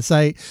on the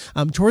site.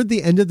 Toward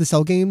the end of the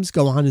Cell games,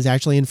 Gohan is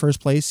actually in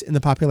first place in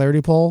the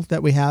popularity poll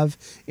that we have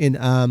in,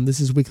 this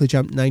is Weekly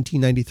Jump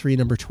 1993,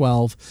 number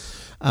 12.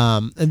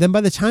 And then by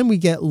the time we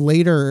get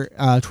later,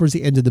 towards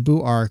the end of the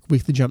Buu arc,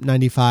 Weekly Jump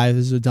 95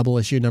 is a double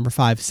issue, number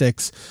 5,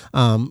 6.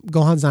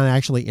 Gohan's not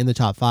actually in the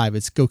top 5.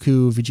 It's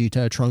Goku,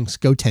 Vegeta, Trunks,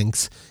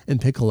 Gotenks,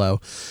 and Piccolo.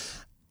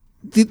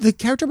 The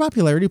character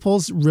popularity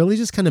polls really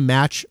just kind of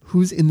match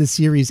who's in the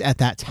series at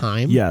that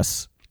time.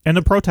 Yes. And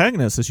the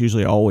protagonist is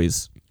usually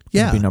always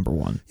going to be number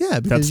one. Yeah,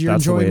 because you're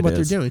enjoying what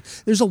they're doing.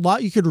 There's a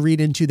lot you could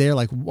read into there,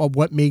 like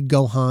what made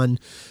Gohan,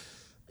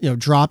 you know,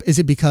 drop. Is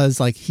it because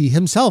like he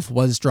himself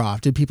was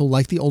dropped? Did people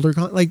like the older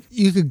like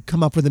you could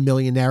come up with a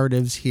million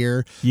narratives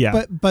here.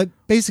 Yeah. But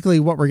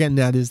basically what we're getting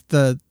at is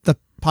the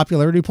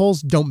popularity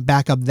polls don't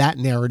back up that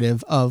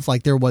narrative of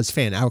like there was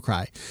fan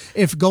outcry.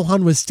 If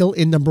Gohan was still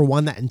in number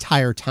one that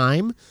entire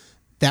time,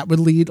 that would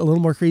lead a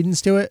little more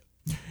credence to it.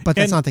 But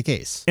that's not the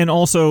case. And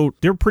also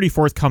they're pretty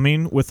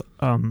forthcoming with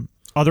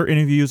other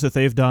interviews that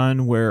they've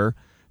done where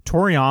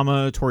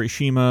Toriyama,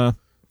 Torishima,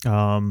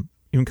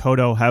 even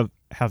Kodo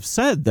have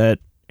said that,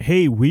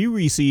 hey, we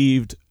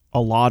received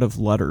a lot of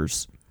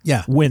letters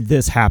when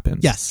this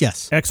happened. Yes.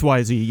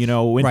 XYZ, you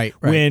know,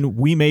 when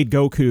we made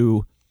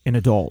Goku an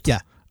adult. Yeah.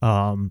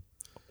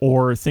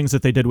 Or things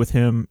that they did with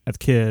him as a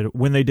kid.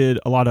 When they did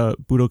a lot of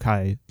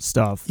Budokai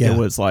stuff, it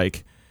was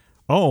like,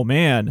 oh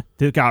man,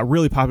 it got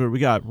really popular. We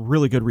got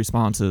really good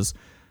responses.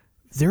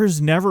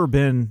 There's never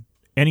been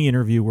any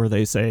interview where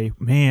they say,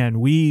 man,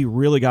 we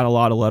really got a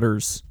lot of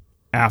letters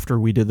after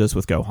we did this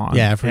with Gohan.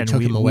 Yeah, after we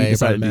took him away. We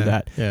decided to do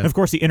that. Yeah. And of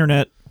course, the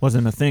internet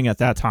wasn't a thing at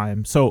that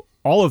time. So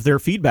all of their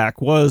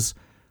feedback was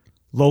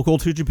local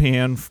to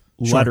Japan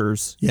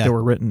letters that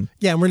were written.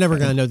 Yeah, and we're never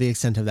going to know the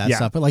extent of that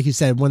stuff. But like you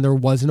said, when there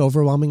was an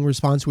overwhelming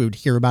response, we would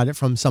hear about it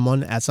from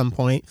someone at some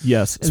point.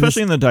 Yes,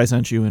 especially in the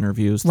Daisenshu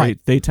interviews. Right.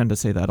 They tend to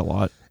say that a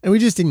lot. And we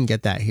just didn't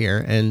get that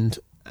here. And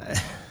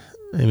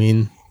I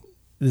mean,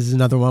 this is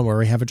another one where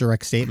we have a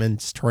direct statement.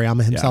 It's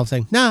Toriyama himself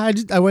saying, nah,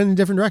 I went in a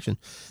different direction.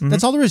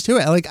 That's all there is to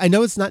it. Like, I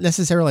know it's not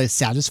necessarily a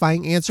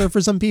satisfying answer for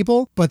some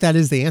people, but that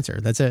is the answer.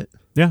 That's it.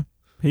 Yeah.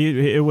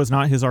 It was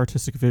not his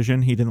artistic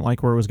vision. He didn't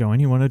like where it was going.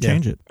 He wanted to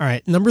change it. All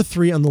right. Number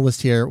 3 on the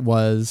list here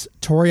was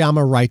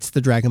Toriyama writes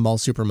the Dragon Ball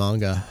Super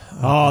manga.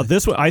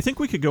 This one, I think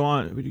we could go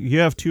on. You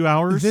have 2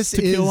 hours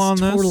to kill on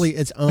this? This is totally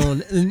its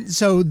own. And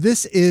so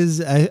this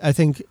is, I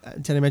think,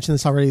 did I mention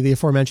this already? The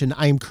aforementioned,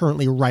 I am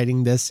currently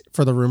writing this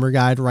for the Rumor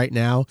Guide right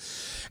now.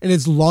 And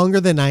it's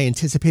longer than I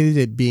anticipated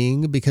it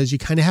being because you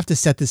kind of have to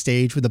set the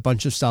stage with a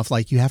bunch of stuff.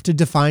 Like you have to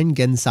define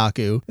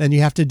Gensaku, then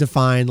you have to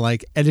define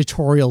like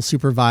editorial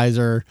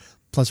supervisor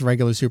plus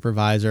regular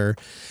supervisor.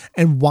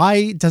 And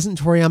why doesn't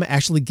Toriyama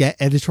actually get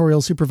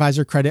editorial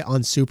supervisor credit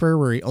on Super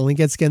where he only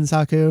gets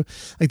Gensaku?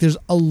 Like there's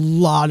a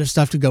lot of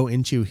stuff to go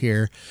into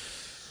here.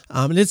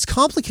 And it's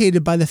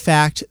complicated by the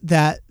fact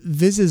that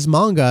Viz's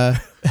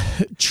manga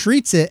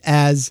treats it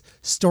as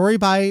story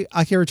by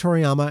Akira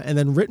Toriyama and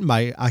then written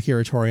by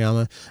Akira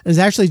Toriyama. And it's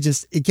actually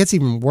it gets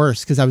even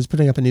worse because I was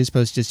putting up a news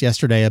post just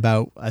yesterday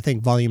about, I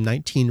think, volume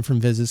 19 from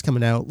Viz is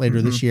coming out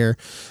later this year.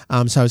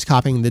 So I was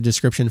copying the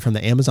description from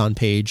the Amazon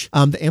page.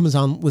 The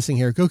Amazon listing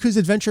here, Goku's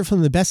adventure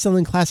from the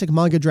best-selling classic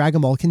manga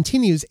Dragon Ball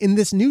continues in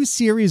this new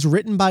series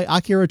written by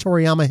Akira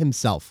Toriyama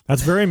himself.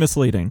 That's very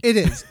misleading. It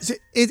is.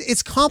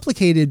 It's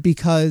complicated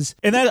because...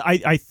 And that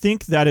I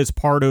think that is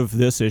part of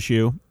this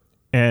issue.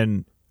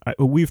 And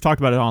we've talked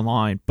about it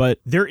online, but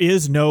there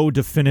is no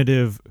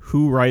definitive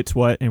who writes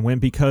what and when,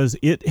 because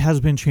it has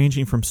been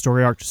changing from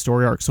story arc to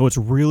story arc. So it's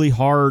really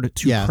hard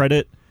to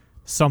credit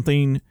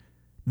something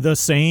the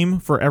same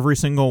for every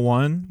single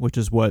one, which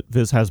is what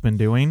Viz has been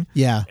doing.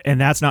 Yeah.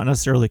 And that's not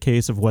necessarily the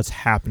case of what's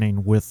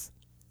happening with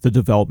the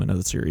development of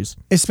the series.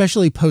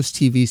 Especially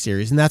post-TV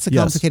series. And that's a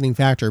complicating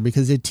factor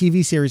because the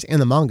TV series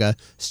and the manga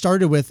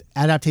started with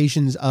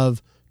adaptations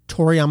of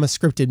Toriyama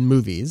scripted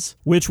movies,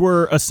 which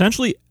were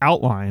essentially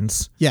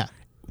outlines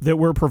that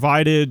were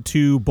provided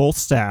to both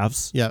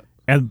staffs,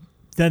 and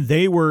then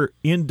they were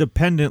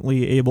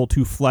independently able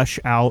to flesh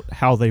out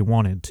how they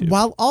wanted to,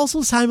 while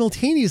also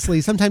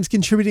simultaneously sometimes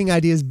contributing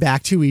ideas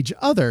back to each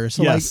other.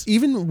 So like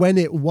even when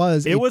it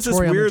was Toriyama this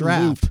weird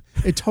draft, loop.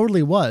 It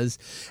totally was.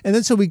 And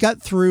then so we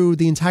got through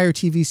the entire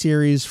TV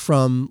series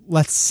from,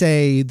 let's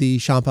say, the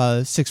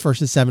Champa 6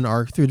 versus 7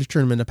 arc through the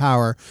Tournament of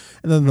Power,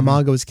 and then the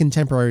manga was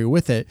contemporary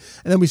with it.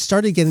 And then we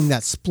started getting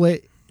that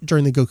split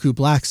during the Goku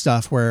Black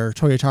stuff where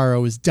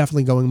Toyotaro is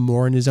definitely going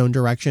more in his own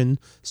direction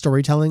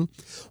storytelling,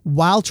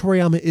 while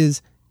Toriyama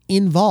is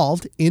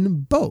involved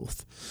in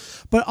both.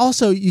 But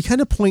also, you kind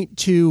of point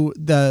to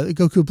the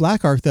Goku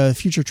Black arc, the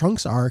Future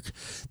Trunks arc.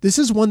 This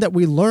is one that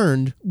we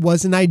learned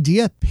was an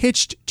idea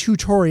pitched to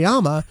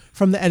Toriyama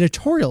from the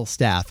editorial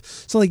staff.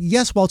 So, like,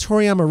 yes, while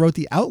Toriyama wrote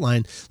the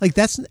outline, like,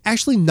 that's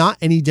actually not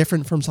any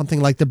different from something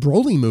like the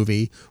Broly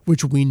movie,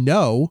 which we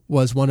know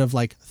was one of,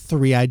 like,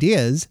 3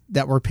 ideas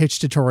that were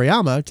pitched to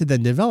Toriyama to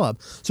then develop.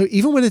 So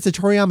even when it's a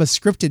Toriyama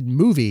scripted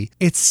movie,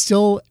 it's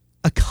still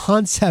a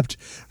concept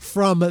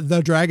from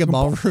the Dragon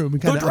Ball room.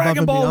 The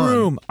Dragon Ball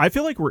room. I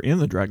feel like we're in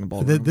the Dragon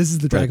Ball room. This is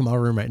the Dragon Ball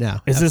room right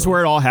now. Is this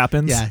where it all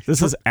happens? Yeah.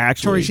 This is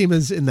actually...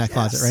 Torishima's in that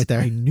closet right there.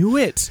 I knew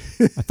it.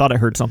 I thought I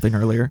heard something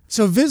earlier.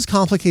 So Viz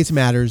complicates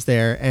matters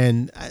there.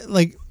 And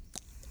like,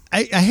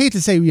 I hate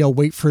to say,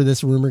 wait for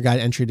this rumor guide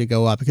entry to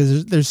go up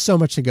because there's so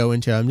much to go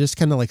into. I'm just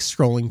kind of like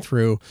scrolling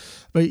through,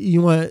 but you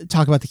want to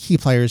talk about the key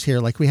players here.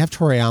 Like we have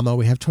Toriyama,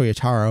 we have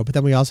Toyotaro, but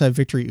then we also have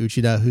Victory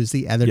Uchida, who's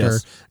the editor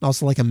and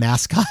also like a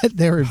mascot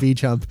there at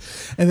V-Jump.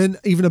 And then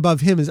even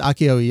above him is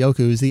Akio Ioku,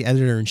 who's the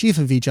editor in chief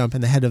of V-Jump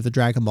and the head of the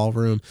Dragon Ball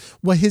room.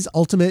 What his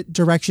ultimate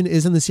direction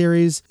is in the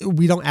series,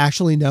 we don't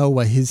actually know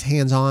what his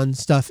hands-on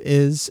stuff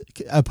is,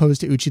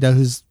 opposed to Uchida,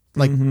 who's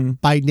like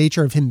by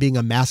nature of him being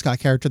a mascot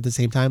character at the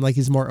same time, like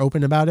he's more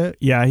open about it.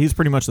 Yeah, he's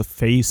pretty much the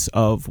face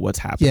of what's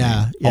happening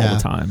all the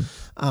time.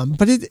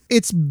 But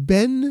it's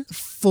been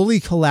fully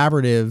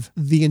collaborative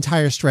the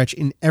entire stretch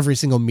in every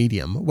single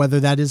medium, whether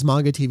that is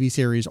manga, TV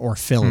series, or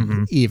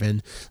film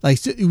even. Like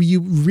so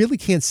you really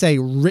can't say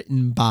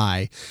written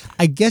by.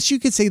 I guess you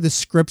could say the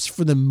scripts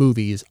for the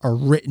movies are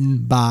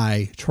written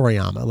by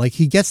Toriyama. Like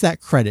he gets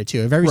that credit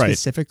too, a very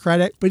specific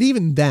credit. But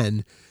even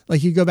then,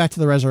 like you go back to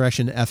the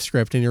Resurrection F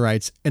script and he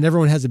writes, and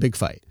everyone has a big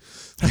fight.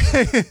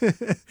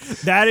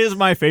 That is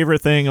my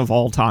favorite thing of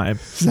all time.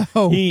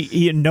 So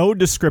he no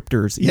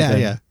descriptors. Even.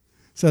 Yeah.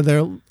 So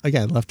they're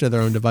again left to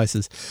their own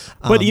devices.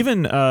 But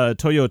even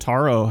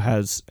Toyotaro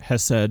has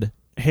said,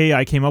 "Hey,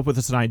 I came up with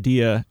this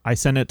idea. I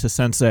sent it to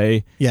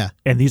Sensei.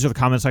 And these are the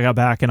comments I got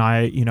back, and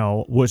I,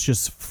 was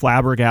just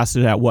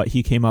flabbergasted at what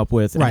he came up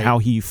with and how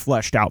he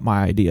fleshed out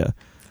my idea.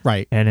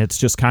 Right. And it's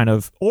just kind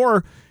of,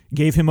 or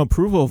gave him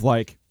approval of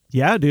like,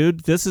 yeah,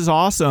 dude, this is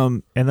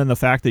awesome. And then the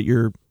fact that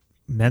your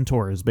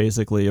mentor is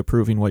basically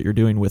approving what you're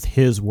doing with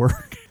his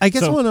work. I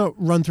guess I want to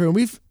run through, and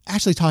we've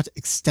actually talked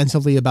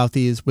extensively about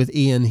these with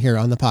Ian here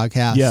on the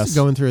podcast,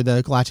 going through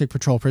the Galactic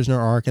Patrol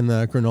Prisoner arc and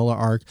the Granola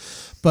arc.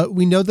 But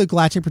we know the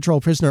Galactic Patrol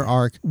Prisoner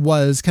arc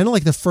was kind of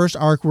like the first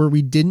arc where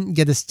we didn't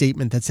get a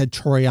statement that said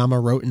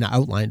Toriyama wrote an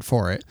outline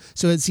for it.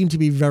 So it seemed to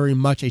be very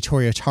much a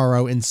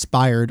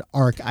Toyotaro-inspired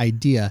arc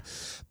idea.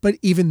 But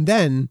even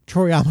then,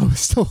 Toriyama was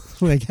still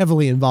like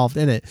heavily involved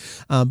in it.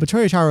 But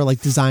Toyotaro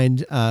like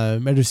designed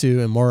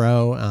Merusu and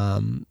Moro,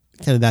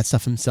 kind of that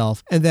stuff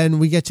himself. And then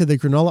we get to the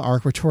Granola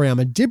arc where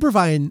Toriyama did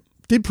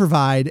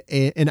provide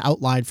an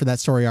outline for that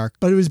story arc,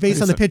 but it was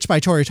based on the pitch by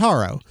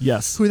Toyotaro.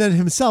 Yes. Who then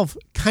himself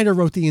kind of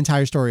wrote the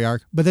entire story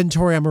arc, but then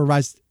Toriyama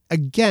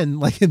again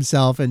like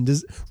himself and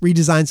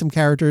redesigned some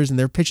characters, and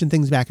they're pitching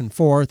things back and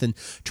forth. And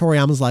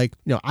Toriyama's like,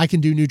 I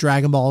can do new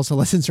Dragon Balls, so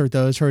let's insert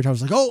those.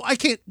 Toriyama's like, oh, I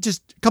can't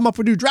just come up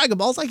with new Dragon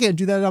Balls. I can't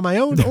do that on my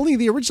own. Only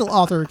the original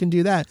author can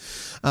do that.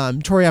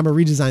 Toriyama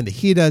redesigned the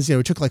Hidas.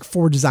 It took like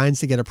 4 designs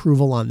to get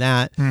approval on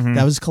that. Mm-hmm.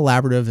 That was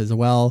collaborative as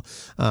well.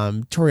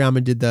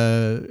 Toriyama did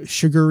the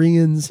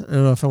Sugarians. I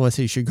don't know if I want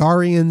to say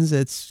Sugarians.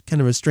 It's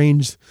kind of a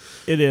strange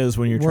it is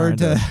when you're word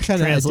trying to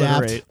kind of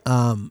transliterate.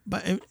 adapt.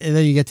 And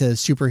then you get to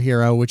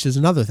Superhero, which is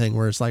another thing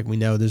where it's like we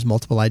know there's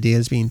multiple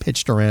ideas being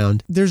pitched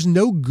around. There's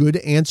no good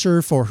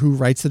answer for who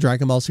writes the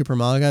Dragon Ball Super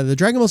manga. The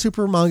Dragon Ball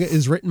Super manga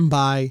is written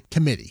by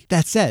committee.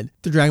 That said,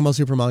 the Dragon Ball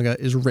Super manga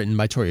is written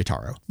by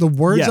Toyotaro. The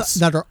words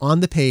that are on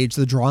the page,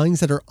 the drawings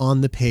that are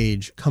on the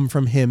page come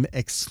from him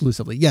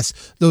exclusively.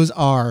 Yes, those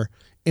are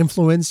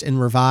influenced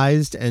and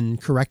revised and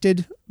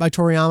corrected by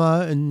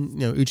Toriyama, and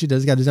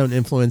Uchida's got his own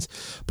influence,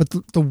 but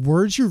the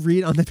words you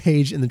read on the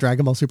page in the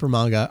Dragon Ball Super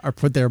manga are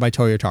put there by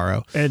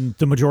Toyotaro. And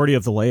the majority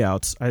of the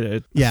layouts,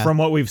 from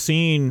what we've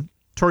seen,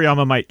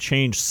 Toriyama might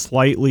change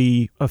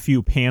slightly a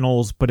few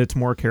panels, but it's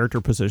more character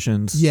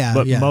positions.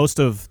 But most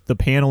of the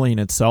paneling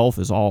itself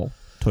is all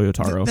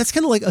Toyotaro. That's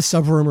kind of like a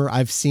sub-rumor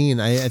I've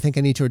seen. I think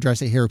I need to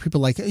address it here.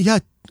 People are like,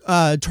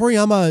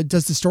 Toriyama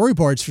does the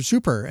storyboards for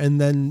Super, and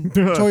then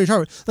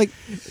Toyotaro.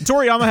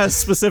 Toriyama has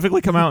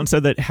specifically come out and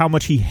said that how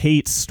much he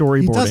hates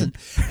storyboarding. He doesn't.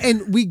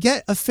 And we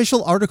get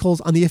official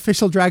articles on the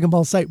official Dragon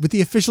Ball site with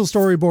the official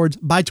storyboards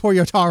by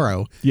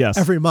Toyotaro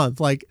every month.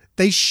 Like,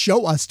 they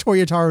show us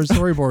Toyotaro's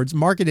storyboards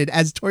marketed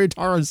as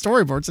Toyotaro's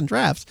storyboards and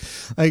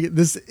drafts. Like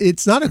this,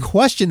 it's not a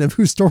question of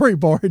who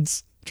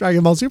storyboards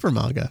Dragon Ball Super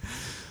manga.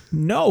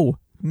 No.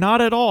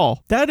 Not at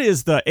all. That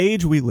is the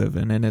age we live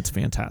in, and it's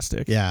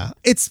fantastic. Yeah.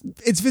 It's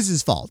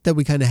Viz's fault that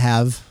we kind of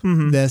have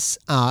this.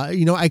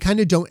 I kind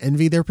of don't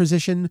envy their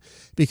position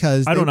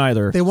because I don't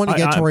either. They want to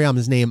get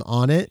Toriyama's name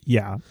on it.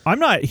 Yeah. I'm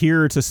not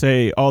here to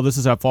say, oh, this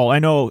is at fault. I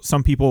know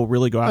some people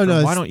really go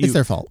after it's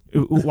their fault.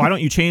 Why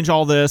don't you change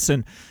all this?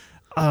 And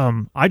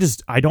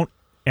I don't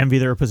envy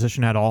their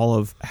position at all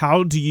of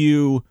how do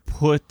you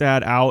put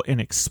that out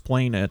and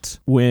explain it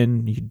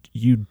when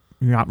you're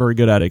not very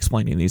good at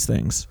explaining these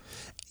things.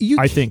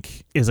 I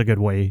think is a good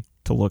way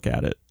to look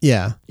at it.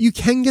 Yeah. You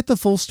can get the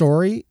full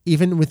story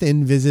even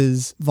within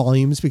Viz's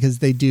volumes because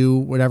they do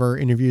whatever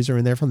interviews are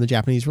in there from the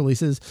Japanese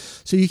releases.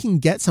 So you can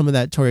get some of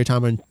that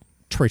Toriyama.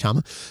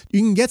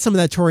 You can get some of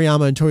that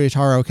Toriyama and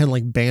Toyotaro kind of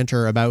like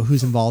banter about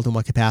who's involved in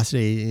what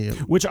capacity.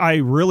 Which I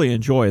really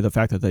enjoy the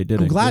fact that they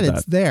did. I'm glad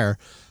it's there.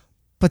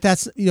 But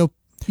that's, you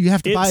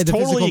have to buy the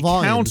physical volumes. It's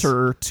totally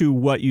counter to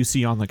what you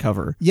see on the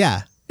cover.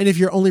 Yeah. And if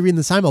you're only reading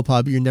the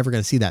Simulpub, you're never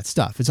going to see that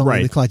stuff. It's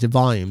only the collected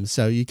volumes.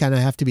 So you kind of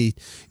have to be,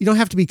 you don't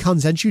have to be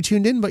Kanzenshuu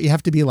tuned in, but you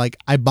have to be like,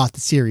 I bought the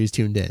series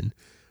tuned in.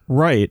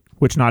 Right.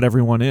 Which not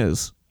everyone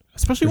is.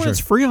 Especially when it's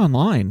free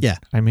online. Yeah.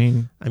 I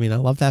mean, I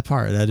love that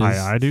part. That is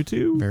I do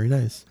too. Very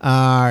nice.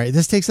 All right.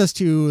 This takes us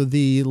to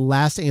the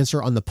last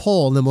answer on the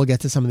poll, and then we'll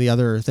get to some of the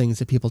other things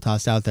that people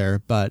tossed out there.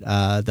 But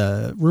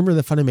the rumor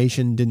that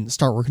Funimation didn't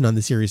start working on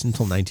the series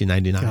until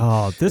 1999.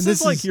 Oh, this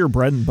is like your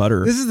bread and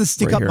butter. This is the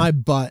stick up my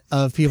butt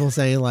of people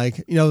saying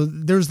like,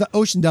 there's the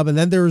Ocean dub and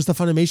then there was the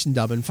Funimation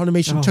dub, and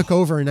Funimation took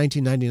over in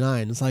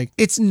 1999. It's like,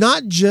 it's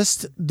not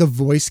just the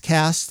voice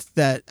cast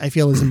that I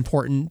feel is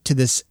important to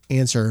this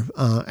answer.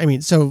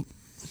 So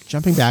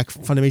jumping back,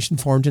 Funimation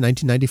formed in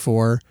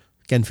 1994.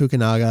 Gen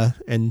Fukunaga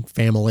and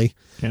family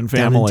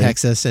down in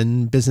Texas,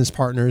 and business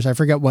partners. I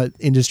forget what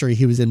industry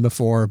he was in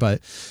before,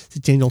 but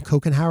Daniel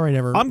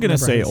Kokenhauer. I'm going to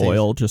say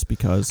oil just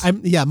because.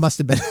 Must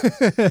have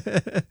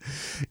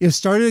been.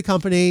 Started a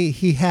company.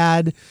 He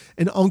had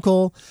an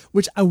uncle,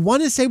 which I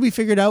want to say we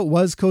figured out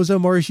was Kozo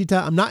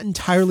Morishita. I'm not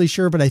entirely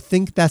sure, but I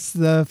think that's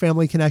the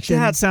family connection.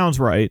 Yeah, that sounds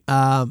right.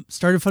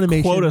 Started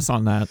Funimation. Quote us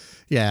on that.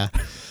 Yeah.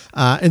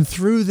 And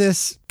through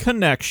this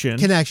connection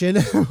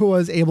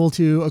was able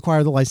to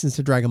acquire the license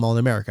to Dragon Ball in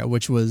America,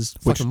 which was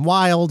fucking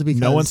wild because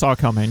no one saw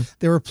coming.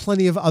 There were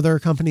plenty of other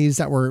companies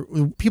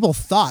people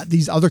thought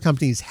these other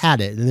companies had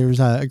it. And there was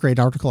a great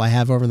article I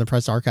have over in the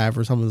press archive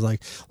where someone was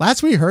like,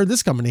 last we heard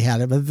this company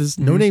had it, but this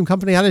no-name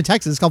company out of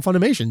Texas called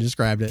Funimation just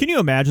grabbed it. Can you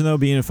imagine though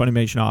being in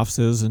Funimation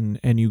offices and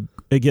you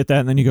get that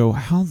and then you go,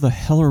 how the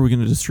hell are we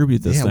going to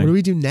distribute this thing? What do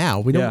we do now?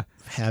 We don't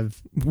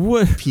have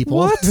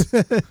people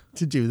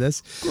to do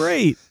this.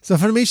 Great. So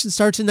Funimation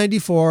starts in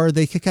 94.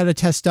 They kick out a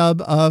test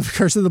dub of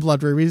Curse of the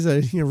Blood Rubies,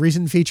 a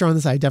recent feature on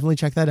the site. Definitely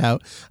check that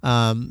out.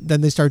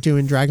 Then they start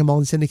doing Dragon Ball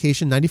in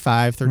syndication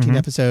 95, 13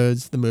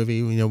 episodes, the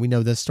movie. We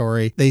know this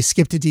story. They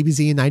skipped to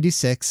DBZ in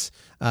 96,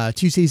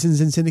 2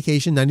 seasons in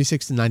syndication,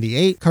 96 to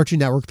 98. Cartoon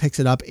Network picks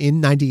it up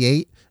in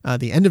 98,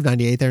 the end of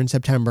 98 there in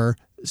September.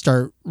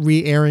 Start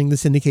re-airing the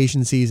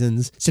syndication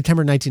seasons.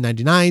 September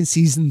 1999,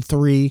 season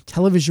 3,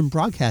 television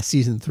broadcast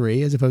season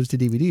 3, as opposed to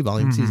DVD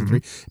volume season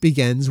 3,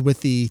 begins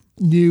with the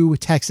new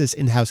Texas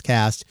in-house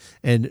cast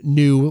and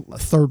new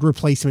third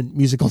replacement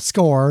musical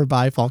score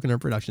by Falconer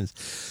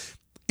Productions.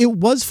 It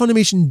was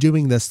Funimation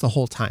doing this the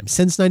whole time.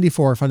 Since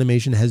 94,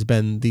 Funimation has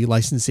been the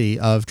licensee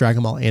of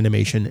Dragon Ball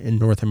animation in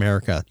North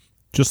America.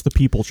 Just the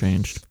people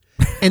changed.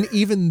 And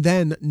even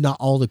then, not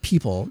all the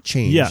people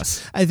changed.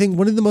 Yes. I think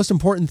one of the most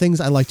important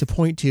things I like to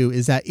point to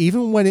is that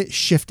even when it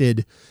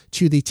shifted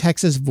to the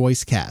Texas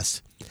voice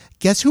cast,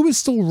 guess who was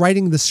still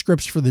writing the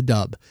scripts for the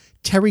dub?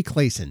 Terry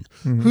Clayson.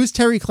 Who's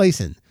Terry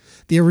Clayson?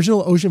 The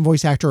original Ocean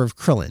voice actor of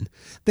Krillin.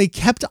 They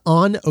kept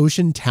on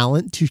Ocean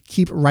talent to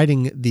keep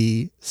writing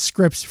the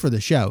scripts for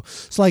the show.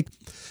 So like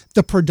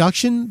the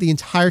production the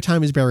entire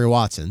time is Barry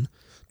Watson.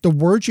 The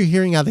words you're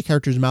hearing out of the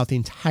character's mouth the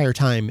entire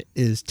time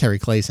is Terry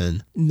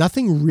Clayson.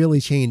 Nothing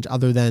really changed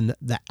other than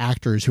the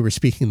actors who were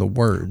speaking the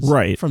words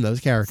from those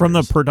characters. From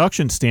the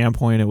production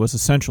standpoint, it was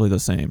essentially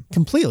the same.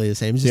 Completely the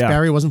same. It's just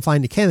Barry wasn't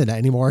flying to Canada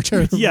anymore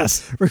to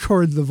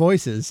record the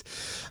voices.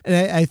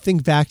 And I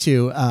think back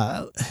to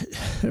a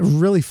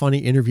really funny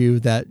interview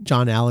that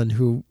John Allen,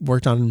 who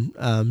worked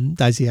on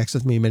Dicey X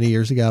with me many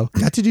years ago,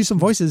 got to do some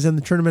voices in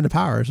the Tournament of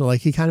Power. So like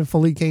he kind of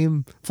fully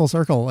came full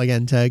circle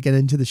again to get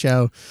into the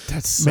show.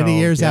 That's many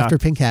years after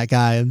Pink Hat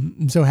Guy.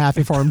 I'm so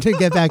happy for him to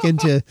get back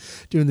into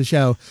doing the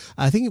show.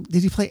 I think,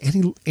 did he play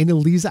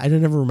Annalisa? I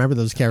don't ever remember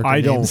those character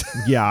names.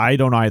 I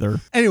don't either.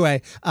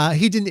 Anyway,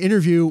 he did an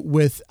interview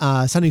with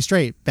Sonny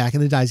Strait back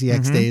in the Dicey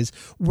X days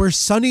where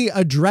Sonny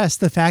addressed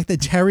the fact that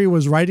Terry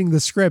was writing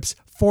the scripts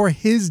for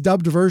his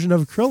dubbed version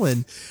of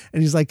Krillin.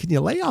 And he's like, can you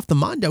lay off the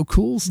Mondo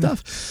cool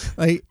stuff?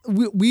 Like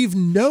we've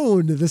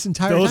known this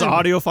entire time. Those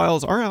audio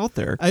files are out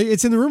there.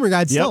 It's in the rumor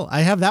guide still.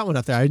 I have that one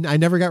up there. I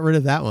never got rid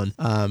of that one.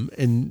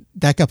 And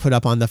that got put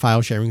up on the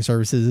file sharing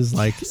services.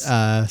 Like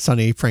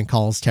Sonny prank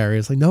calls Terry.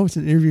 It's like, no, it's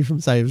an interview from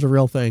the site. It was a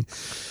real thing.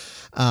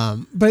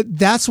 But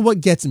that's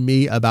what gets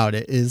me about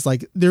it is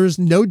like, there's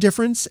no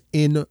difference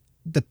in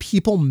the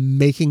people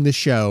making the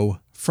show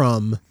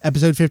from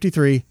episode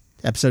 53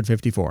 episode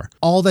 54.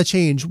 All that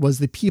changed was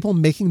the people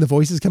making the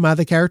voices come out of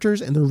the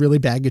characters and the really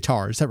bad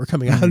guitars that were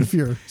coming out of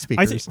your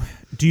speakers.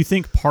 Do you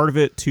think part of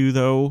it too,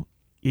 though,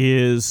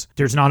 is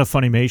there's not a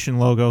Funimation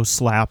logo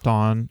slapped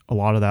on a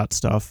lot of that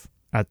stuff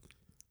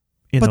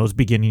in those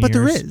beginning years? But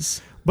there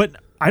is. But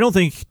I don't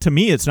think, to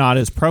me, it's not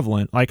as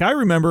prevalent. Like I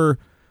remember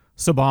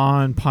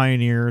Saban,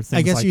 Pioneer,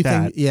 things like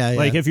that.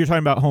 Like if you're talking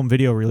about home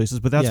video releases,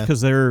 but that's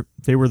because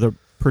they were the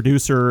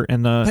producer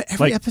and the. But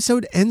every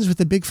episode ends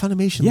with a big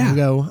Funimation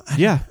logo.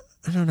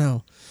 I don't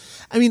know.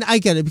 I mean, I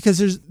get it because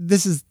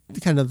this is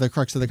kind of the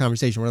crux of the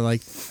conversation where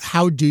like,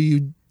 how do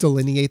you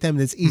delineate them?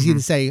 And it's easy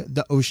to say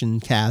the Ocean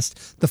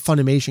cast, the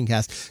Funimation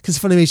cast, because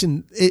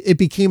Funimation, it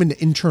became an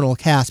internal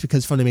cast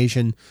because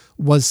Funimation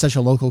was such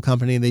a local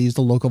company. They used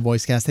a local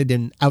voice cast. They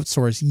didn't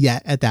outsource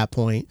yet at that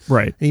point.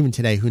 Right. And even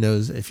today, who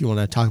knows if you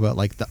want to talk about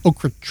like the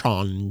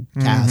Okratron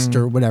cast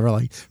or whatever,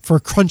 like for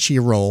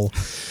Crunchyroll.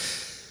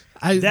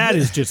 That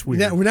is just weird.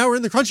 Now we're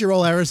in the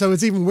Crunchyroll era, so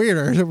it's even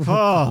weirder. People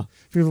are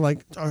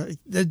like,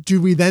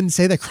 do we then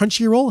say that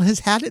Crunchyroll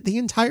has had it the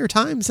entire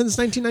time since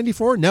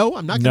 1994? No,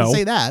 I'm not going to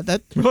say that.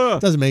 That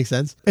doesn't make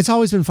sense. It's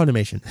always been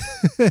Funimation.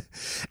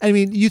 I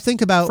mean, you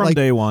think about from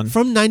day one.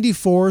 From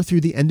 94 through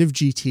the end of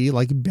GT,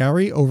 like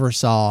Barry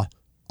oversaw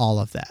all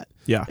of that.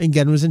 Yeah. And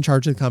Gen was in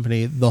charge of the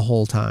company the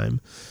whole time.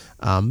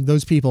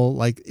 Those people,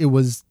 like,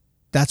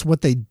 that's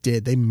what they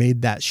did. They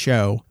made that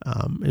show.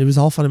 And it was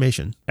all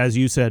Funimation. As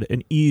you said,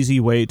 an easy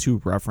way to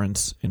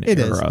reference an era. It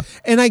is.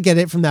 And I get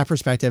it from that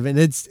perspective. And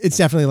it's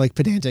definitely like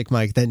pedantic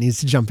Mike that needs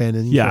to jump in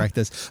and correct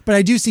this. But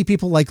I do see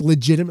people like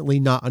legitimately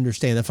not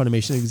understand that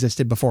Funimation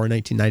existed before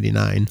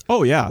 1999.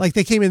 Oh, yeah. Like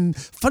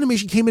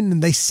Funimation came in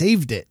and they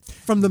saved it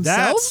from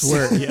themselves.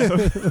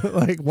 That's where,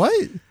 like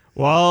what?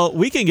 Well,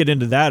 we can get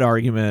into that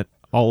argument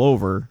all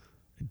over.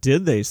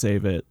 Did they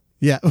save it?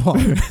 Yeah. Well,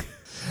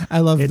 I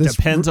love it. This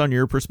depends on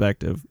your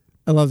perspective.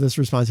 I love this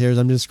response here as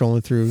I'm just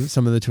scrolling through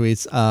some of the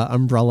tweets.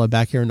 Umbrella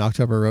back here in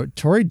October wrote,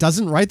 Tori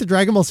doesn't write the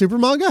Dragon Ball Super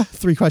manga?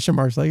 3 question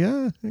marks. Like,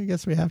 I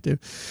guess we have to.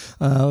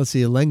 Let's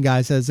see. Len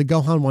Guy says, the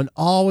Gohan one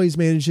always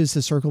manages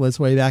to circle its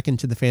way back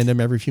into the fandom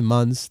every few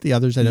months. The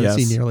others I don't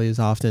see nearly as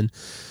often.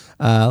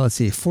 Let's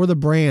see. For the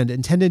brand,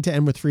 intended to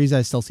end with Frieza,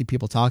 I still see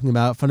people talking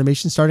about.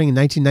 Funimation starting in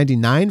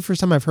 1999.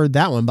 First time I've heard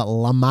that one, but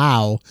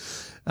Lamau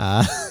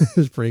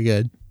is pretty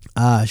good.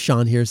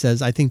 Sean here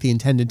says, I think the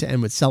intended to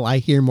end with Cell I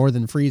hear more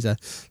than Frieza.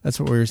 That's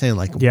what we were saying.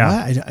 Like, what?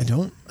 I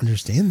don't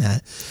understand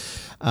that.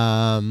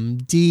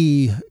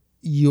 DUA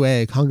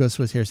Congo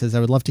Swiss here says, I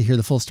would love to hear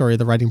the full story of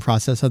the writing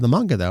process of the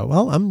manga, though.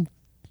 Well, I'm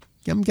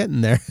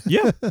getting there.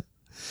 Yeah.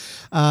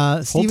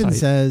 Steven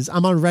says,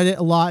 I'm on Reddit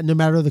a lot. No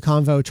matter the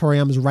convo,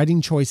 Toriyama's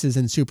writing choices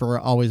in Super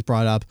are always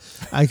brought up.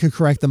 I could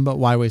correct them, but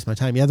why waste my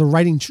time? Yeah,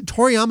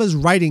 Toriyama's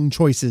writing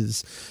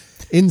choices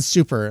in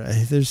Super.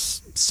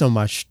 There's so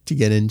much to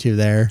get into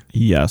there.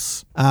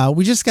 Yes.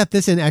 We just got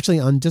this in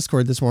actually on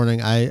Discord this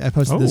morning. I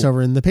posted this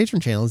over in the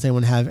Patreon channel. Does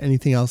anyone have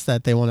anything else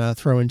that they want to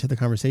throw into the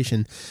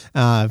conversation?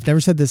 I've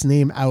never said this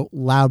name out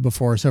loud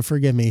before, so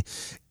forgive me.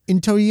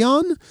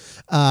 Intoyon,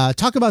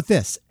 talk about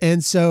this.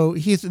 And so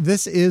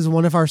this is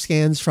one of our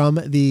scans from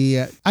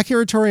the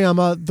Akira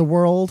Toriyama The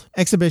World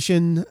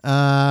exhibition,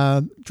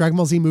 Dragon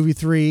Ball Z Movie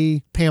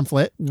 3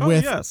 pamphlet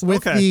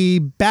with the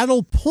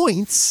battle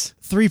points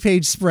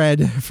 3-page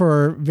spread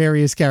for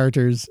various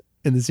characters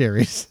in the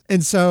series.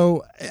 And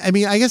so, I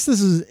mean, I guess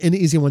this is an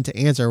easy one to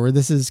answer, where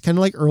this is kind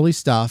of like early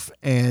stuff.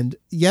 And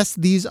yes,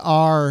 these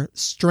are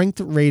strength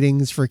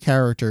ratings for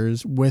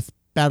characters with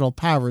battle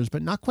powers,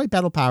 but not quite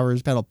battle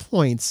powers, battle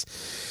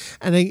points.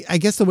 And I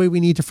guess the way we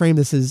need to frame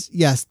this is,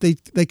 yes, they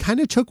kind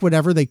of took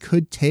whatever they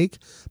could take,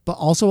 but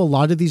also a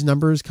lot of these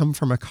numbers come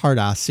from a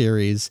Cardass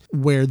series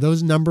where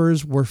those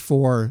numbers were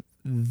for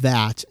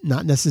that,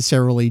 not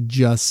necessarily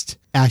just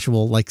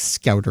actual like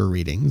scouter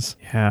readings.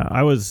 Yeah,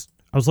 I was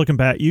looking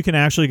back. You can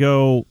actually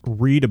go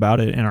read about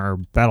it in our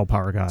battle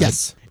power guide.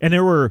 Yes. And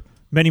there were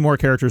many more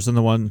characters than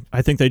the one.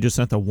 I think they just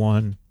sent the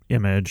one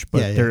image,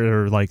 but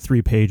there are like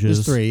 3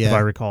 pages, if I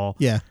recall.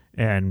 Yeah.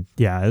 And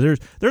yeah, there's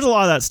a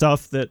lot of that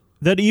stuff that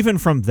even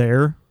from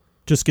there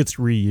just gets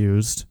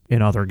reused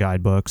in other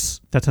guidebooks.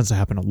 That tends to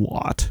happen a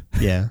lot.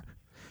 Yeah.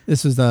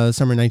 This was the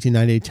summer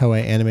 1990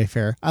 Toei Anime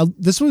Fair.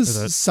 This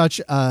was such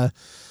a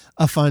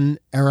fun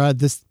era,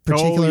 this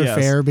particular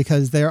fair,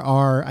 because there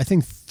are, I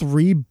think,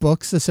 3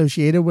 books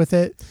associated with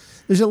it.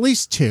 There's at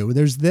least 2.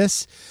 There's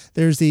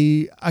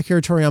the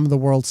Akira Toriyama The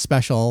World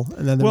special,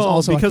 and then there's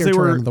also Akira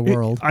Toriyama The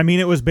World.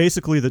 It was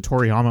basically the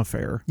Toriyama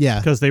Fair. Yeah.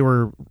 Because they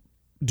were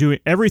doing,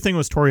 everything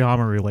was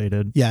Toriyama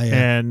related. Yeah.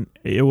 And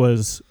it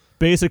was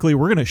basically,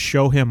 we're going to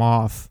show him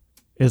off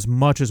as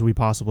much as we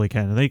possibly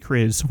can. And they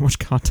created so much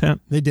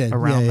content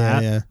around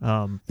that.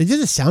 Yeah. They did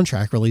a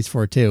soundtrack release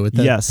for it too, with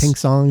the Pink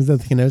songs, the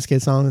Konosuke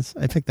songs.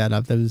 I picked that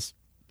up. That was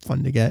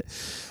fun to get.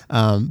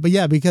 But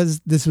yeah,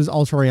 because this was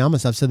all Toriyama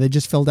stuff, so they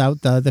just filled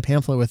out the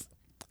pamphlet with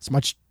as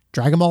much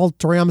Dragon Ball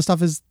Toriyama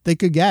stuff as they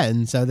could get.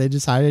 And so they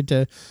decided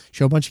to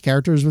show a bunch of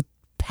characters with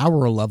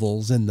power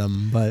levels in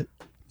them, but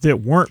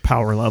that weren't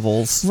power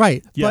levels.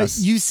 Right. Yes.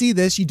 But you see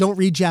this, you don't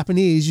read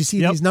Japanese, you see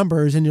these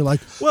numbers and you're like,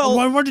 well,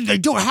 what did they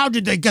do? How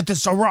did they get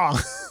this so wrong?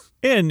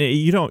 And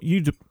you don't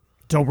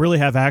really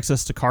have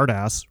access to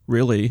Cardass,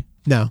 really.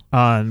 No.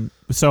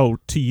 So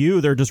to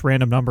you, they're just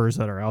random numbers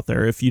that are out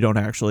there if you don't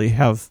actually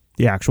have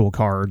the actual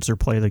cards or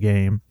play the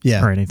game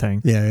or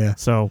anything. Yeah.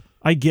 So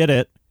I get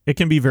it. It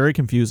can be very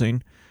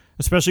confusing,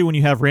 especially when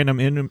you have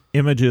random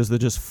images that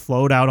just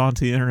float out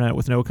onto the internet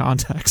with no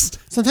context.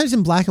 Sometimes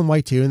in black and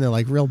white too, and they're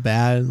like real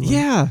bad.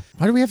 Like,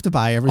 why do we have to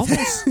buy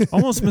everything?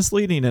 Almost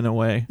misleading in a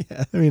way.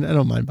 Yeah, I mean, I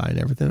don't mind buying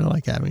everything. I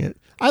like having it.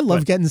 I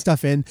love getting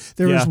stuff in.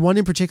 There was one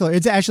in particular.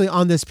 It's actually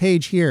on this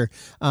page here.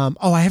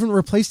 I haven't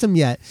replaced them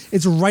yet.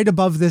 It's right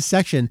above this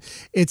section.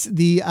 It's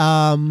the...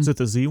 is it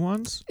the Z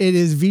ones? It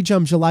is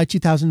V-Jump July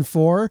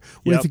 2004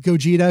 with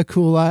Gogeta,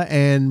 Kula,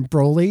 and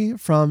Broly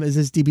from, is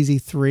this DBZ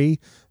 3?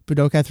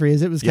 Budokai 3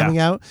 as it was coming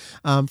out.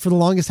 For the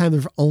longest time,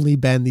 there've only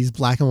been these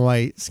black and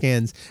white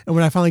scans. And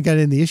when I finally got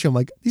in the issue, I'm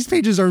like, these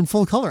pages are in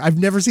full color. I've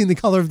never seen the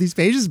color of these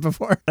pages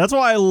before. That's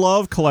why I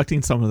love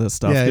collecting some of this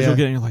stuff. Because you're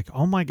getting like,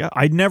 oh my God,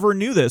 I never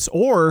knew this.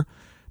 Or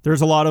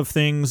there's a lot of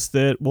things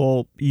that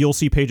you'll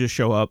see pages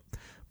show up,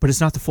 but it's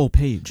not the full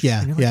page.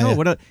 Yeah. And you're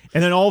like,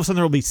 and then all of a sudden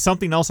there will be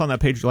something else on that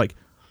page. You're like,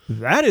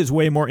 that is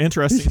way more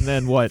interesting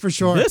than what For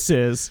sure. this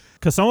is.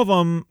 Because some of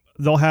them,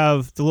 they'll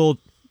have the little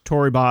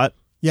Toribot.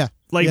 Yeah.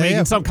 Like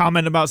making some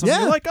comment about something.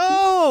 You're like,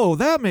 oh,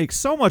 that makes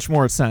so much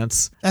more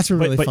sense. That's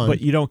really fun. But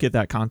you don't get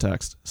that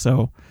context.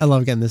 So I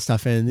love getting this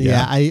stuff in.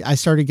 Yeah, I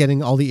started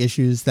getting all the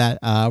issues that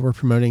were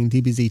promoting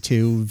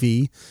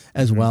DBZ2V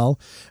as well.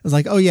 I was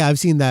like, oh yeah, I've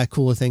seen that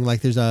cool thing. Like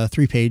there's a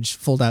 3-page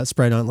fold out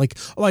spread on. Like,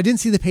 oh, I didn't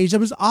see the page that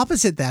was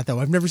opposite that though.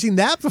 I've never seen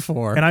that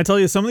before. And I tell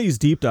you, some of these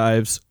deep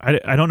dives,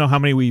 I don't know how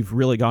many we've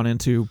really gone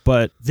into,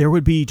 but there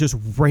would be just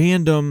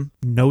random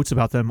notes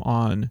about them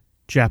on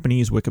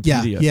Japanese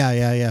Wikipedia.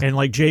 Yeah. And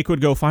like Jake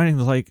would go find it and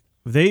was like,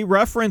 they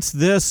reference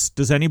this.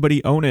 Does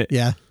anybody own it?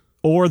 Yeah.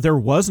 Or there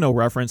was no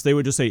reference. They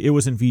would just say it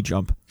was in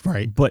V-Jump.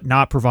 Right. But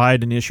not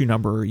provide an issue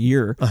number or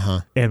year.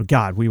 Uh-huh. And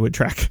God, we would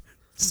track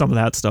some of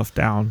that stuff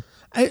down.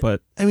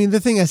 I mean, the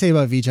thing I say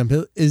about V-Jump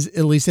is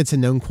at least it's a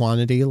known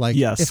quantity. Like,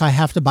 if I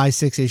have to buy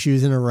 6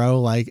 issues in a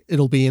row, like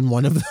it'll be in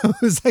one of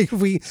those. Like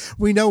we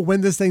know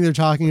when this thing they're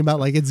talking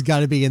about, like it's got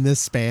to be in this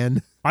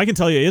span. I can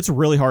tell you, it's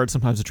really hard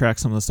sometimes to track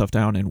some of the stuff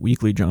down in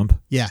Weekly Jump.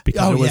 Yeah,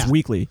 because it was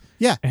weekly.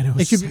 Yeah, and it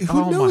was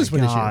who knows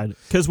what issue?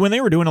 Because when they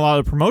were doing a lot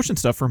of promotion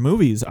stuff for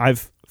movies,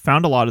 I've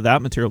found a lot of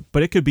that material,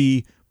 but it could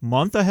be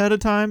month ahead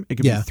of time. It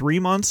could be 3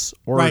 months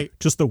or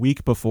just the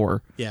week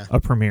before a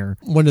premiere.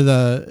 One of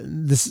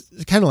this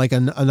kind of like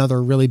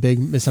another really big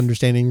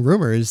misunderstanding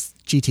rumor is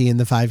GT in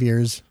the 5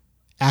 years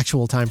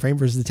actual time frame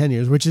versus the 10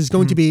 years, which is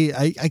going to be,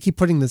 I keep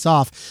putting this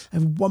off. I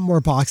have one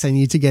more box I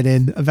need to get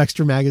in of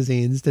extra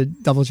magazines to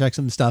double check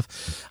some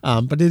stuff.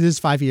 But it is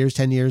 5 years.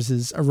 10 years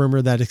is a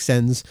rumor that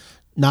extends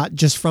not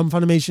just from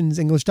Funimation's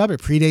English dub.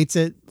 It predates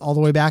it all the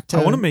way back to...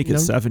 I want to make it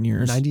 7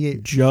 years.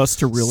 98. Just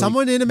to really...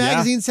 Someone in a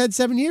magazine said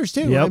 7 years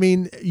too. Yep. I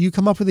mean, you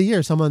come up with a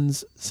year. Someone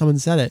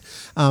said it.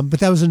 But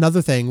that was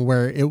another thing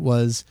where it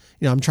was,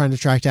 I'm trying to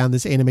track down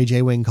this Anime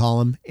J-Wing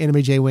column.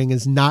 Anime J-Wing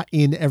is not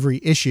in every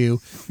issue.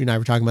 You and I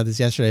were talking about this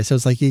yesterday. So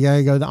it's like, you got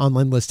to go to the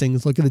online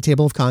listings, look at the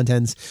table of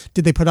contents.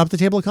 Did they put up the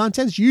table of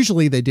contents?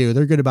 Usually they do.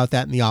 They're good about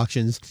that in the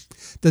auctions.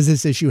 Does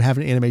this issue have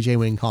an Anime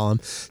J-Wing column?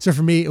 So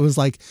for me, it was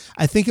like,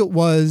 I think it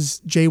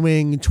was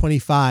J-Wing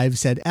 25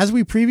 said, as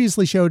we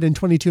previously showed in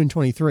 22 and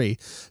 23.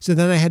 So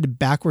then I had to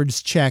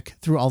backwards check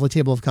through all the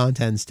table of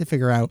contents to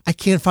figure out, I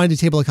can't find a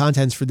table of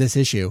contents for this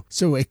issue.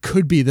 So it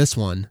could be this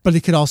one, but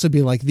it could also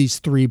be like these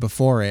 3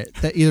 before it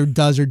that either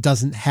does or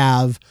doesn't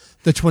have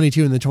the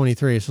 22 and the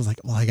 23. So I was like,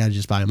 well, I got to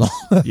just buy them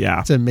all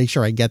Yeah. to make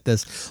sure I get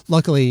this.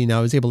 Luckily, I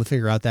was able to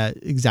figure out that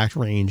exact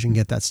range and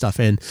get that stuff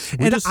in.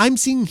 I'm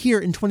seeing here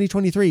in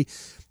 2023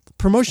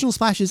 promotional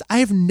splashes I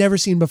have never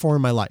seen before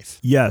in my life.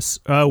 Yes.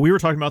 We were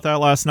talking about that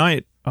last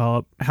night,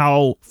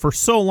 how for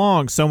so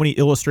long, so many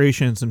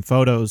illustrations and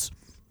photos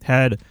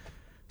had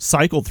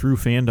cycled through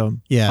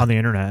fandom on the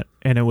internet,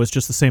 and it was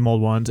just the same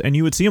old ones, and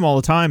you would see them all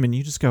the time, and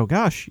you just go,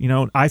 gosh,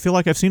 I feel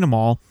like I've seen them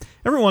all.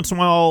 Every once in a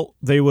while,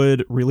 they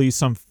would release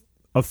some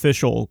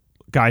official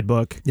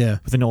guidebook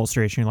with an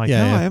illustration. You're like,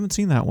 I haven't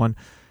seen that one.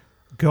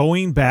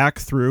 Going back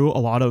through a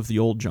lot of the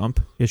old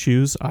Jump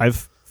issues,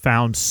 I've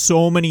found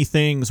so many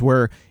things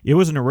where it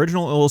was an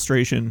original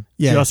illustration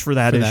just for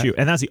that issue,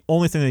 and that's the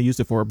only thing they used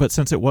it for. But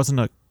since it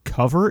wasn't a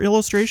cover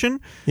illustration,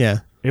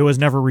 it was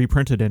never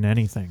reprinted in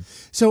anything.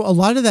 So a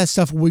lot of that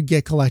stuff would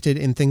get collected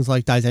in things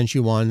like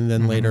Daizenshu 1, and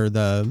then later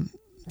the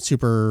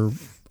Super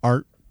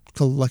Art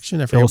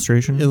Collection.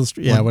 Illustration?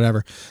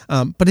 Whatever.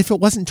 But if it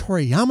wasn't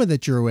Toriyama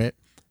that drew it,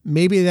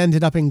 maybe it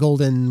ended up in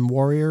Golden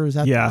Warrior. Is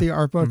that the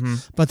art book?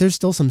 But there's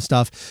still some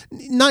stuff,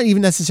 not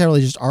even necessarily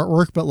just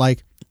artwork, but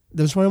like,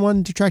 that's what I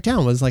wanted to track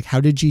down was like,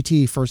 how did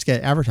GT first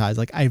get advertised?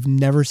 Like, I've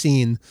never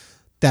seen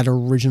that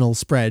original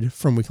spread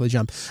from Weekly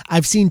Jump.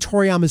 I've seen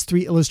Toriyama's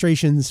 3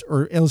 illustrations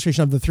or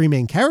illustration of the 3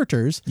 main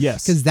characters.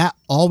 Yes. Because that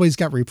always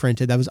got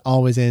reprinted. That was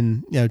always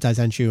in,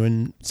 Daizenshu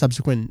and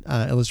subsequent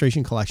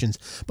illustration collections.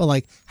 But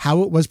like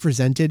how it was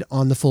presented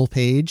on the full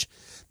page,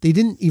 they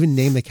didn't even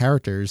name the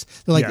characters.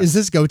 They're like, is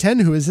this Goten?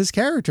 Who is this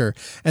character?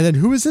 And then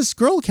who is this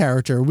girl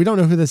character? We don't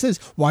know who this is.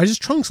 Why does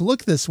Trunks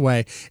look this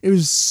way? It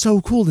was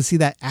so cool to see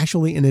that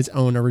actually in its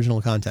own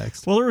original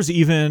context. Well, there was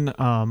even,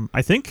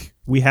 I think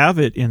we have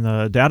it in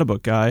the data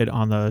book guide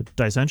on the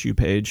Daizenshu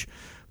page,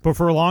 but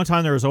for a long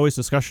time there was always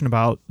discussion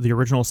about the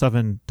original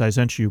 7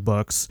 Daizenshu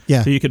books.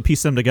 Yeah. So you could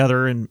piece them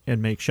together and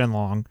make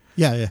Shenlong.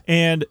 Yeah.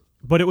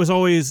 But it was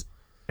always,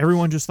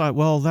 everyone just thought,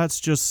 well, that's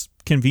just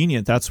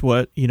convenient. That's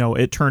what,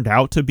 it turned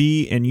out to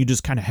be, and you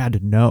just kind of had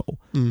to know.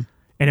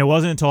 And it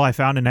wasn't until I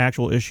found an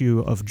actual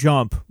issue of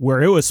Jump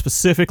where it was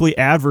specifically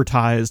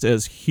advertised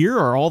as, here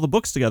are all the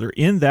books together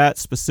in that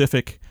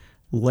specific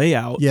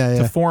layout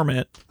to form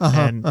it.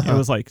 And it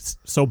was like,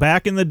 so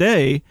back in the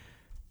day,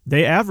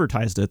 they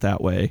advertised it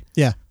that way.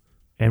 Yeah.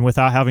 And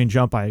without having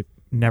Jump, I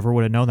never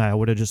would have known that. It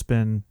would have just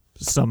been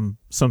some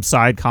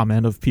side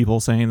comment of people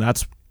saying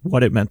that's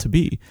what it meant to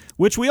be,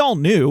 which we all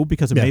knew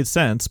because it made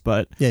sense.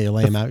 But you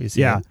lay them out, you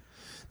see it.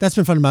 That's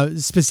been fun about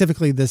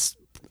specifically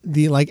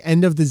the like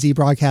end of the Z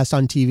broadcast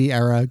on TV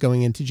era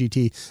going into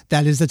GT.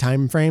 That is the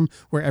time frame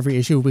where every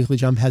issue of Weekly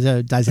Jump has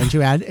a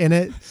Daizenshu ad in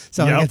it.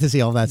 So I get to see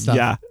all that stuff.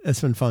 Yeah.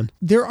 It's been fun.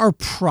 There are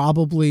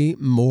probably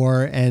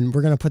more, and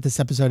we're going to put this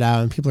episode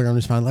out and people are going to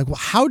respond like, well,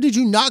 how did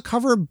you not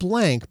cover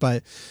blank?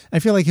 But I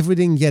feel like if we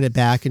didn't get it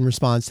back in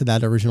response to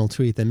that original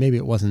tweet, then maybe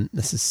it wasn't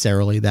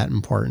necessarily that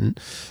important.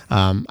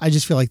 I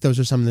just feel like those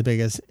are some of the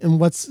biggest. And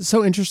what's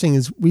so interesting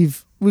is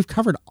we've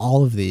covered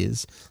all of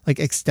these like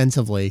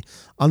extensively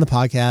on the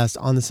podcast,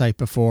 on the site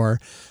before.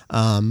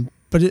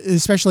 But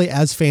especially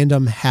as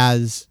fandom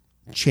has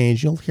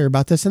changed, you'll hear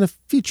about this in a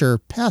future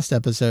past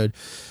episode.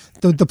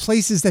 The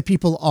places that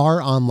people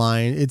are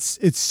online,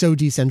 it's so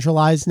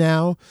decentralized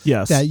now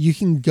that you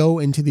can go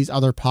into these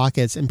other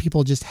pockets and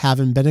people just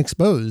haven't been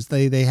exposed.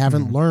 They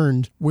haven't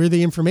learned where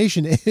the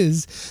information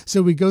is.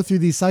 So we go through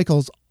these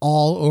cycles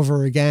all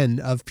over again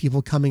of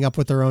people coming up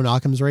with their own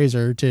Occam's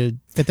razor to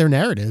fit their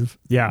narrative.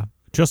 Yeah.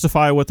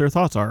 Justify what their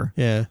thoughts are.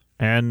 Yeah.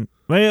 And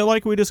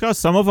like we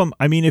discussed, some of them,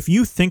 I mean, if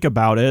you think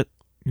about it,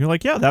 you're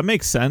like, yeah, that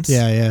makes sense.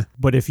 Yeah.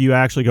 But if you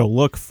actually go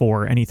look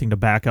for anything to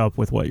back up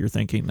with what you're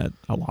thinking, that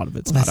a lot of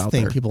it's not out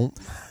there. People,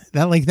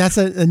 that's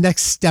a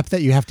next step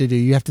that you have to do.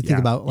 You have to think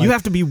about. You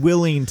have to be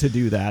willing to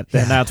do that.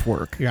 Then that's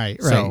work.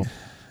 Right. So,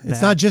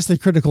 it's not just the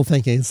critical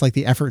thinking. It's like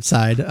the effort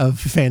side of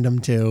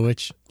fandom too,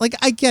 which like,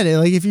 I get it.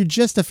 Like if you're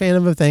just a fan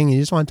of a thing and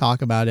you just want to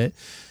talk about it,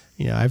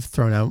 I've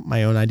thrown out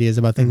my own ideas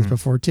about things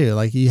before too.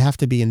 Like you have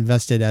to be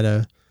invested at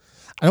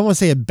I don't want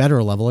to say a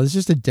better level. It's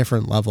just a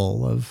different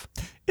level of.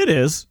 It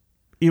is.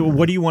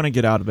 What do you want to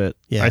get out of it?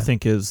 I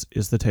think is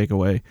the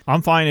takeaway.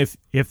 I'm fine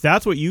if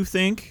that's what you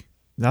think,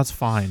 that's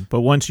fine.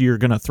 But once you're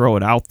going to throw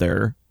it out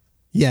there,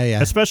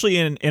 especially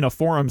in a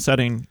forum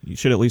setting, you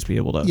should at least be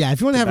able to. Yeah, if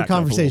you want to have a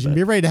conversation,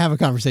 be ready to have a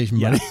conversation,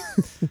 buddy,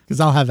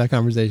 because I'll have that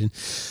conversation.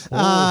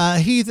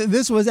 Heath,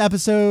 this was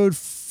episode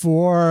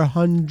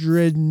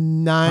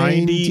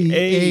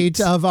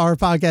 498 of our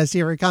podcast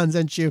here at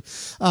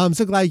Kanzenshuu. I'm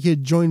so glad you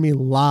could join me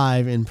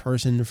live in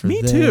person for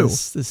this. Me too.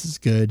 This is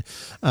good.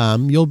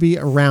 You'll be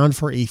around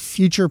for a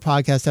future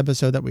podcast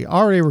episode that we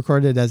already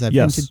recorded, as I've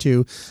hinted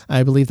to.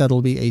 I believe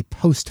that'll be a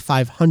post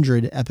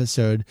 500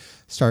 episode.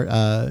 Start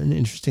an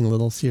interesting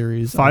little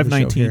series.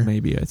 519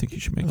 maybe. I think you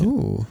should make it.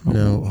 Oh,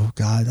 no. Oh,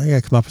 God. I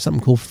got to come up with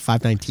something cool for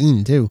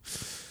 519 too.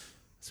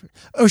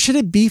 Oh, should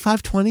it be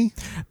 520?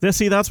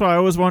 See, that's what I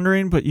was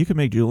wondering, but you can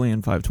make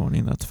Julian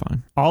 520. That's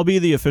fine. I'll be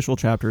the official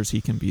chapters.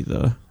 He can be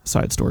the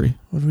side story.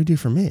 What do we do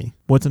for me?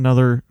 What's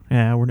another?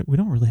 Yeah, we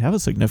don't really have a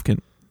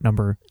significant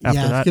number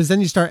after that. Yeah, because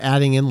then you start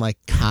adding in like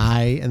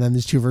Kai, and then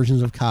there's two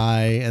versions of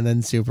Kai, and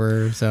then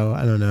Super. So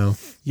I don't know.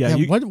 Yeah,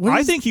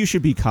 I think you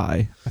should be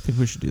Kai. I think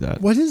we should do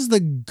that. What is the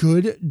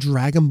good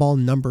Dragon Ball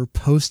number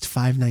post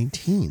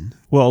 519?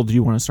 Well, do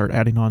you want to start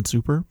adding on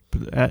Super?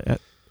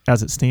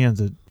 As it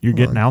stands, you're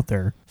getting out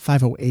there.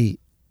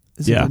 508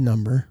 is a good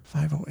number.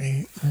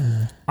 508.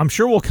 I'm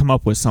sure we'll come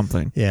up with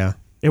something. Yeah.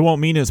 It won't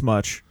mean as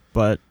much,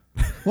 but...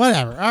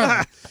 Whatever. All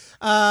right.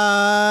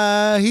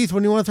 Heath,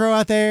 what do you want to throw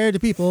out there to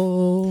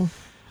people?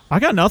 I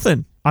got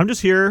nothing. I'm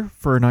just here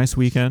for a nice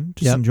weekend,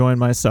 just enjoying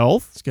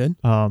myself. It's good.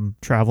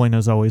 Traveling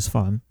is always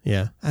fun.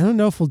 Yeah. I don't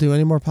know if we'll do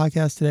any more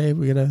podcasts today.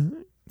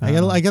 I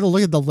gotta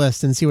look at the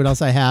list and see what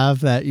else I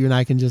have that you and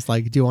I can just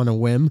like do on a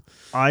whim.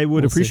 I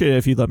would appreciate it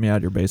if you'd let me out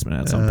of your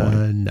basement at some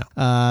point. No.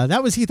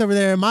 That was Heath over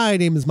there. My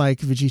name is Mike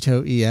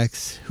Vegito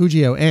EX,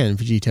 Hujio and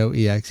Vegito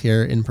EX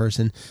here in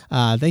person.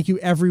 Thank you,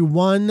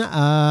 everyone.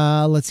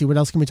 Let's see, what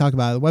else can we talk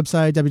about? The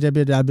website,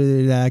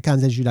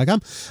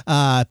 www.kanzenshuu.com,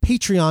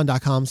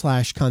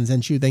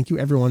 patreon.com/kanzenshuu. Thank you,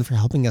 everyone, for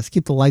helping us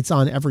keep the lights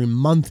on every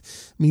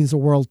month. It means the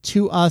world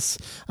to us.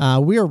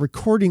 We are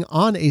recording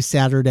on a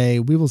Saturday.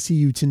 We will see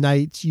you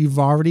tonight. You've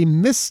already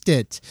missed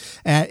it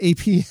at 8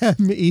 p.m.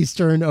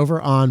 Eastern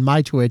over on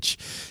my Twitch,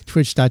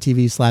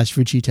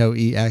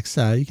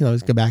 twitch.tv/VegitoEX. You can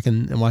always go back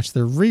and watch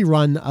the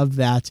rerun of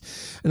that,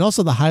 and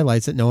also the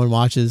highlights that no one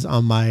watches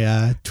on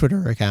my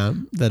Twitter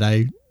account that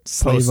I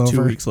slave post over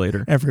 2 weeks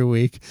later every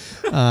week.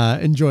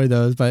 Enjoy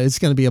those, but it's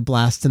going to be a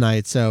blast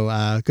tonight. So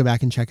go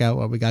back and check out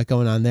what we got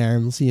going on there,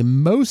 and we'll see you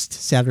most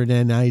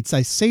Saturday nights.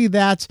 I say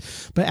that,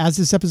 but as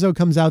this episode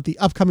comes out, the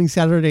upcoming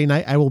Saturday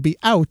night, I will be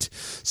out.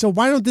 So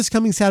why don't this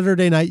coming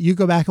Saturday night, you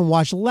go back and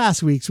watch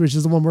last week's, which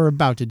is the one we're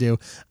about to do.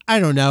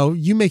 I don't know.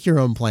 You make your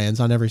own plans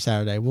on every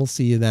Saturday. We'll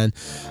see you then.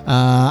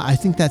 I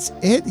think that's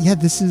it. Yeah,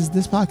 this is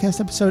this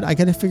podcast episode. I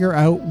got to figure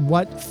out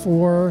what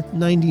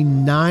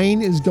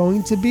 499 is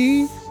going to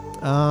be.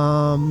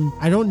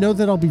 I don't know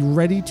that I'll be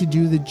ready to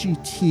do the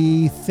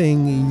GT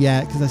thing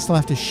yet because I still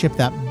have to ship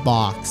that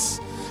box.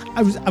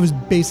 I was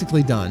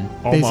basically done.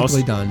 Almost.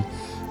 Basically done.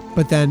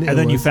 But then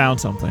you found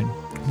something.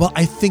 Well,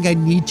 I think I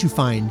need to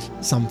find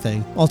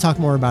something. I'll talk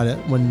more about it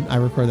when I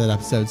record that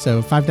episode.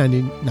 So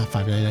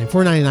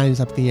 499 is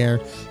up in the air.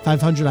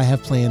 500 I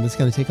have planned. It's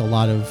going to take a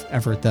lot of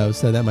effort though,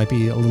 so that might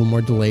be a little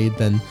more delayed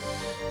than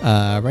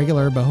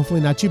regular, but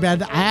hopefully not too bad.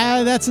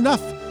 That's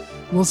enough.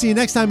 We'll see you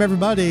next time,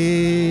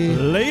 everybody.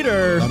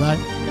 Later.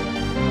 Bye-bye.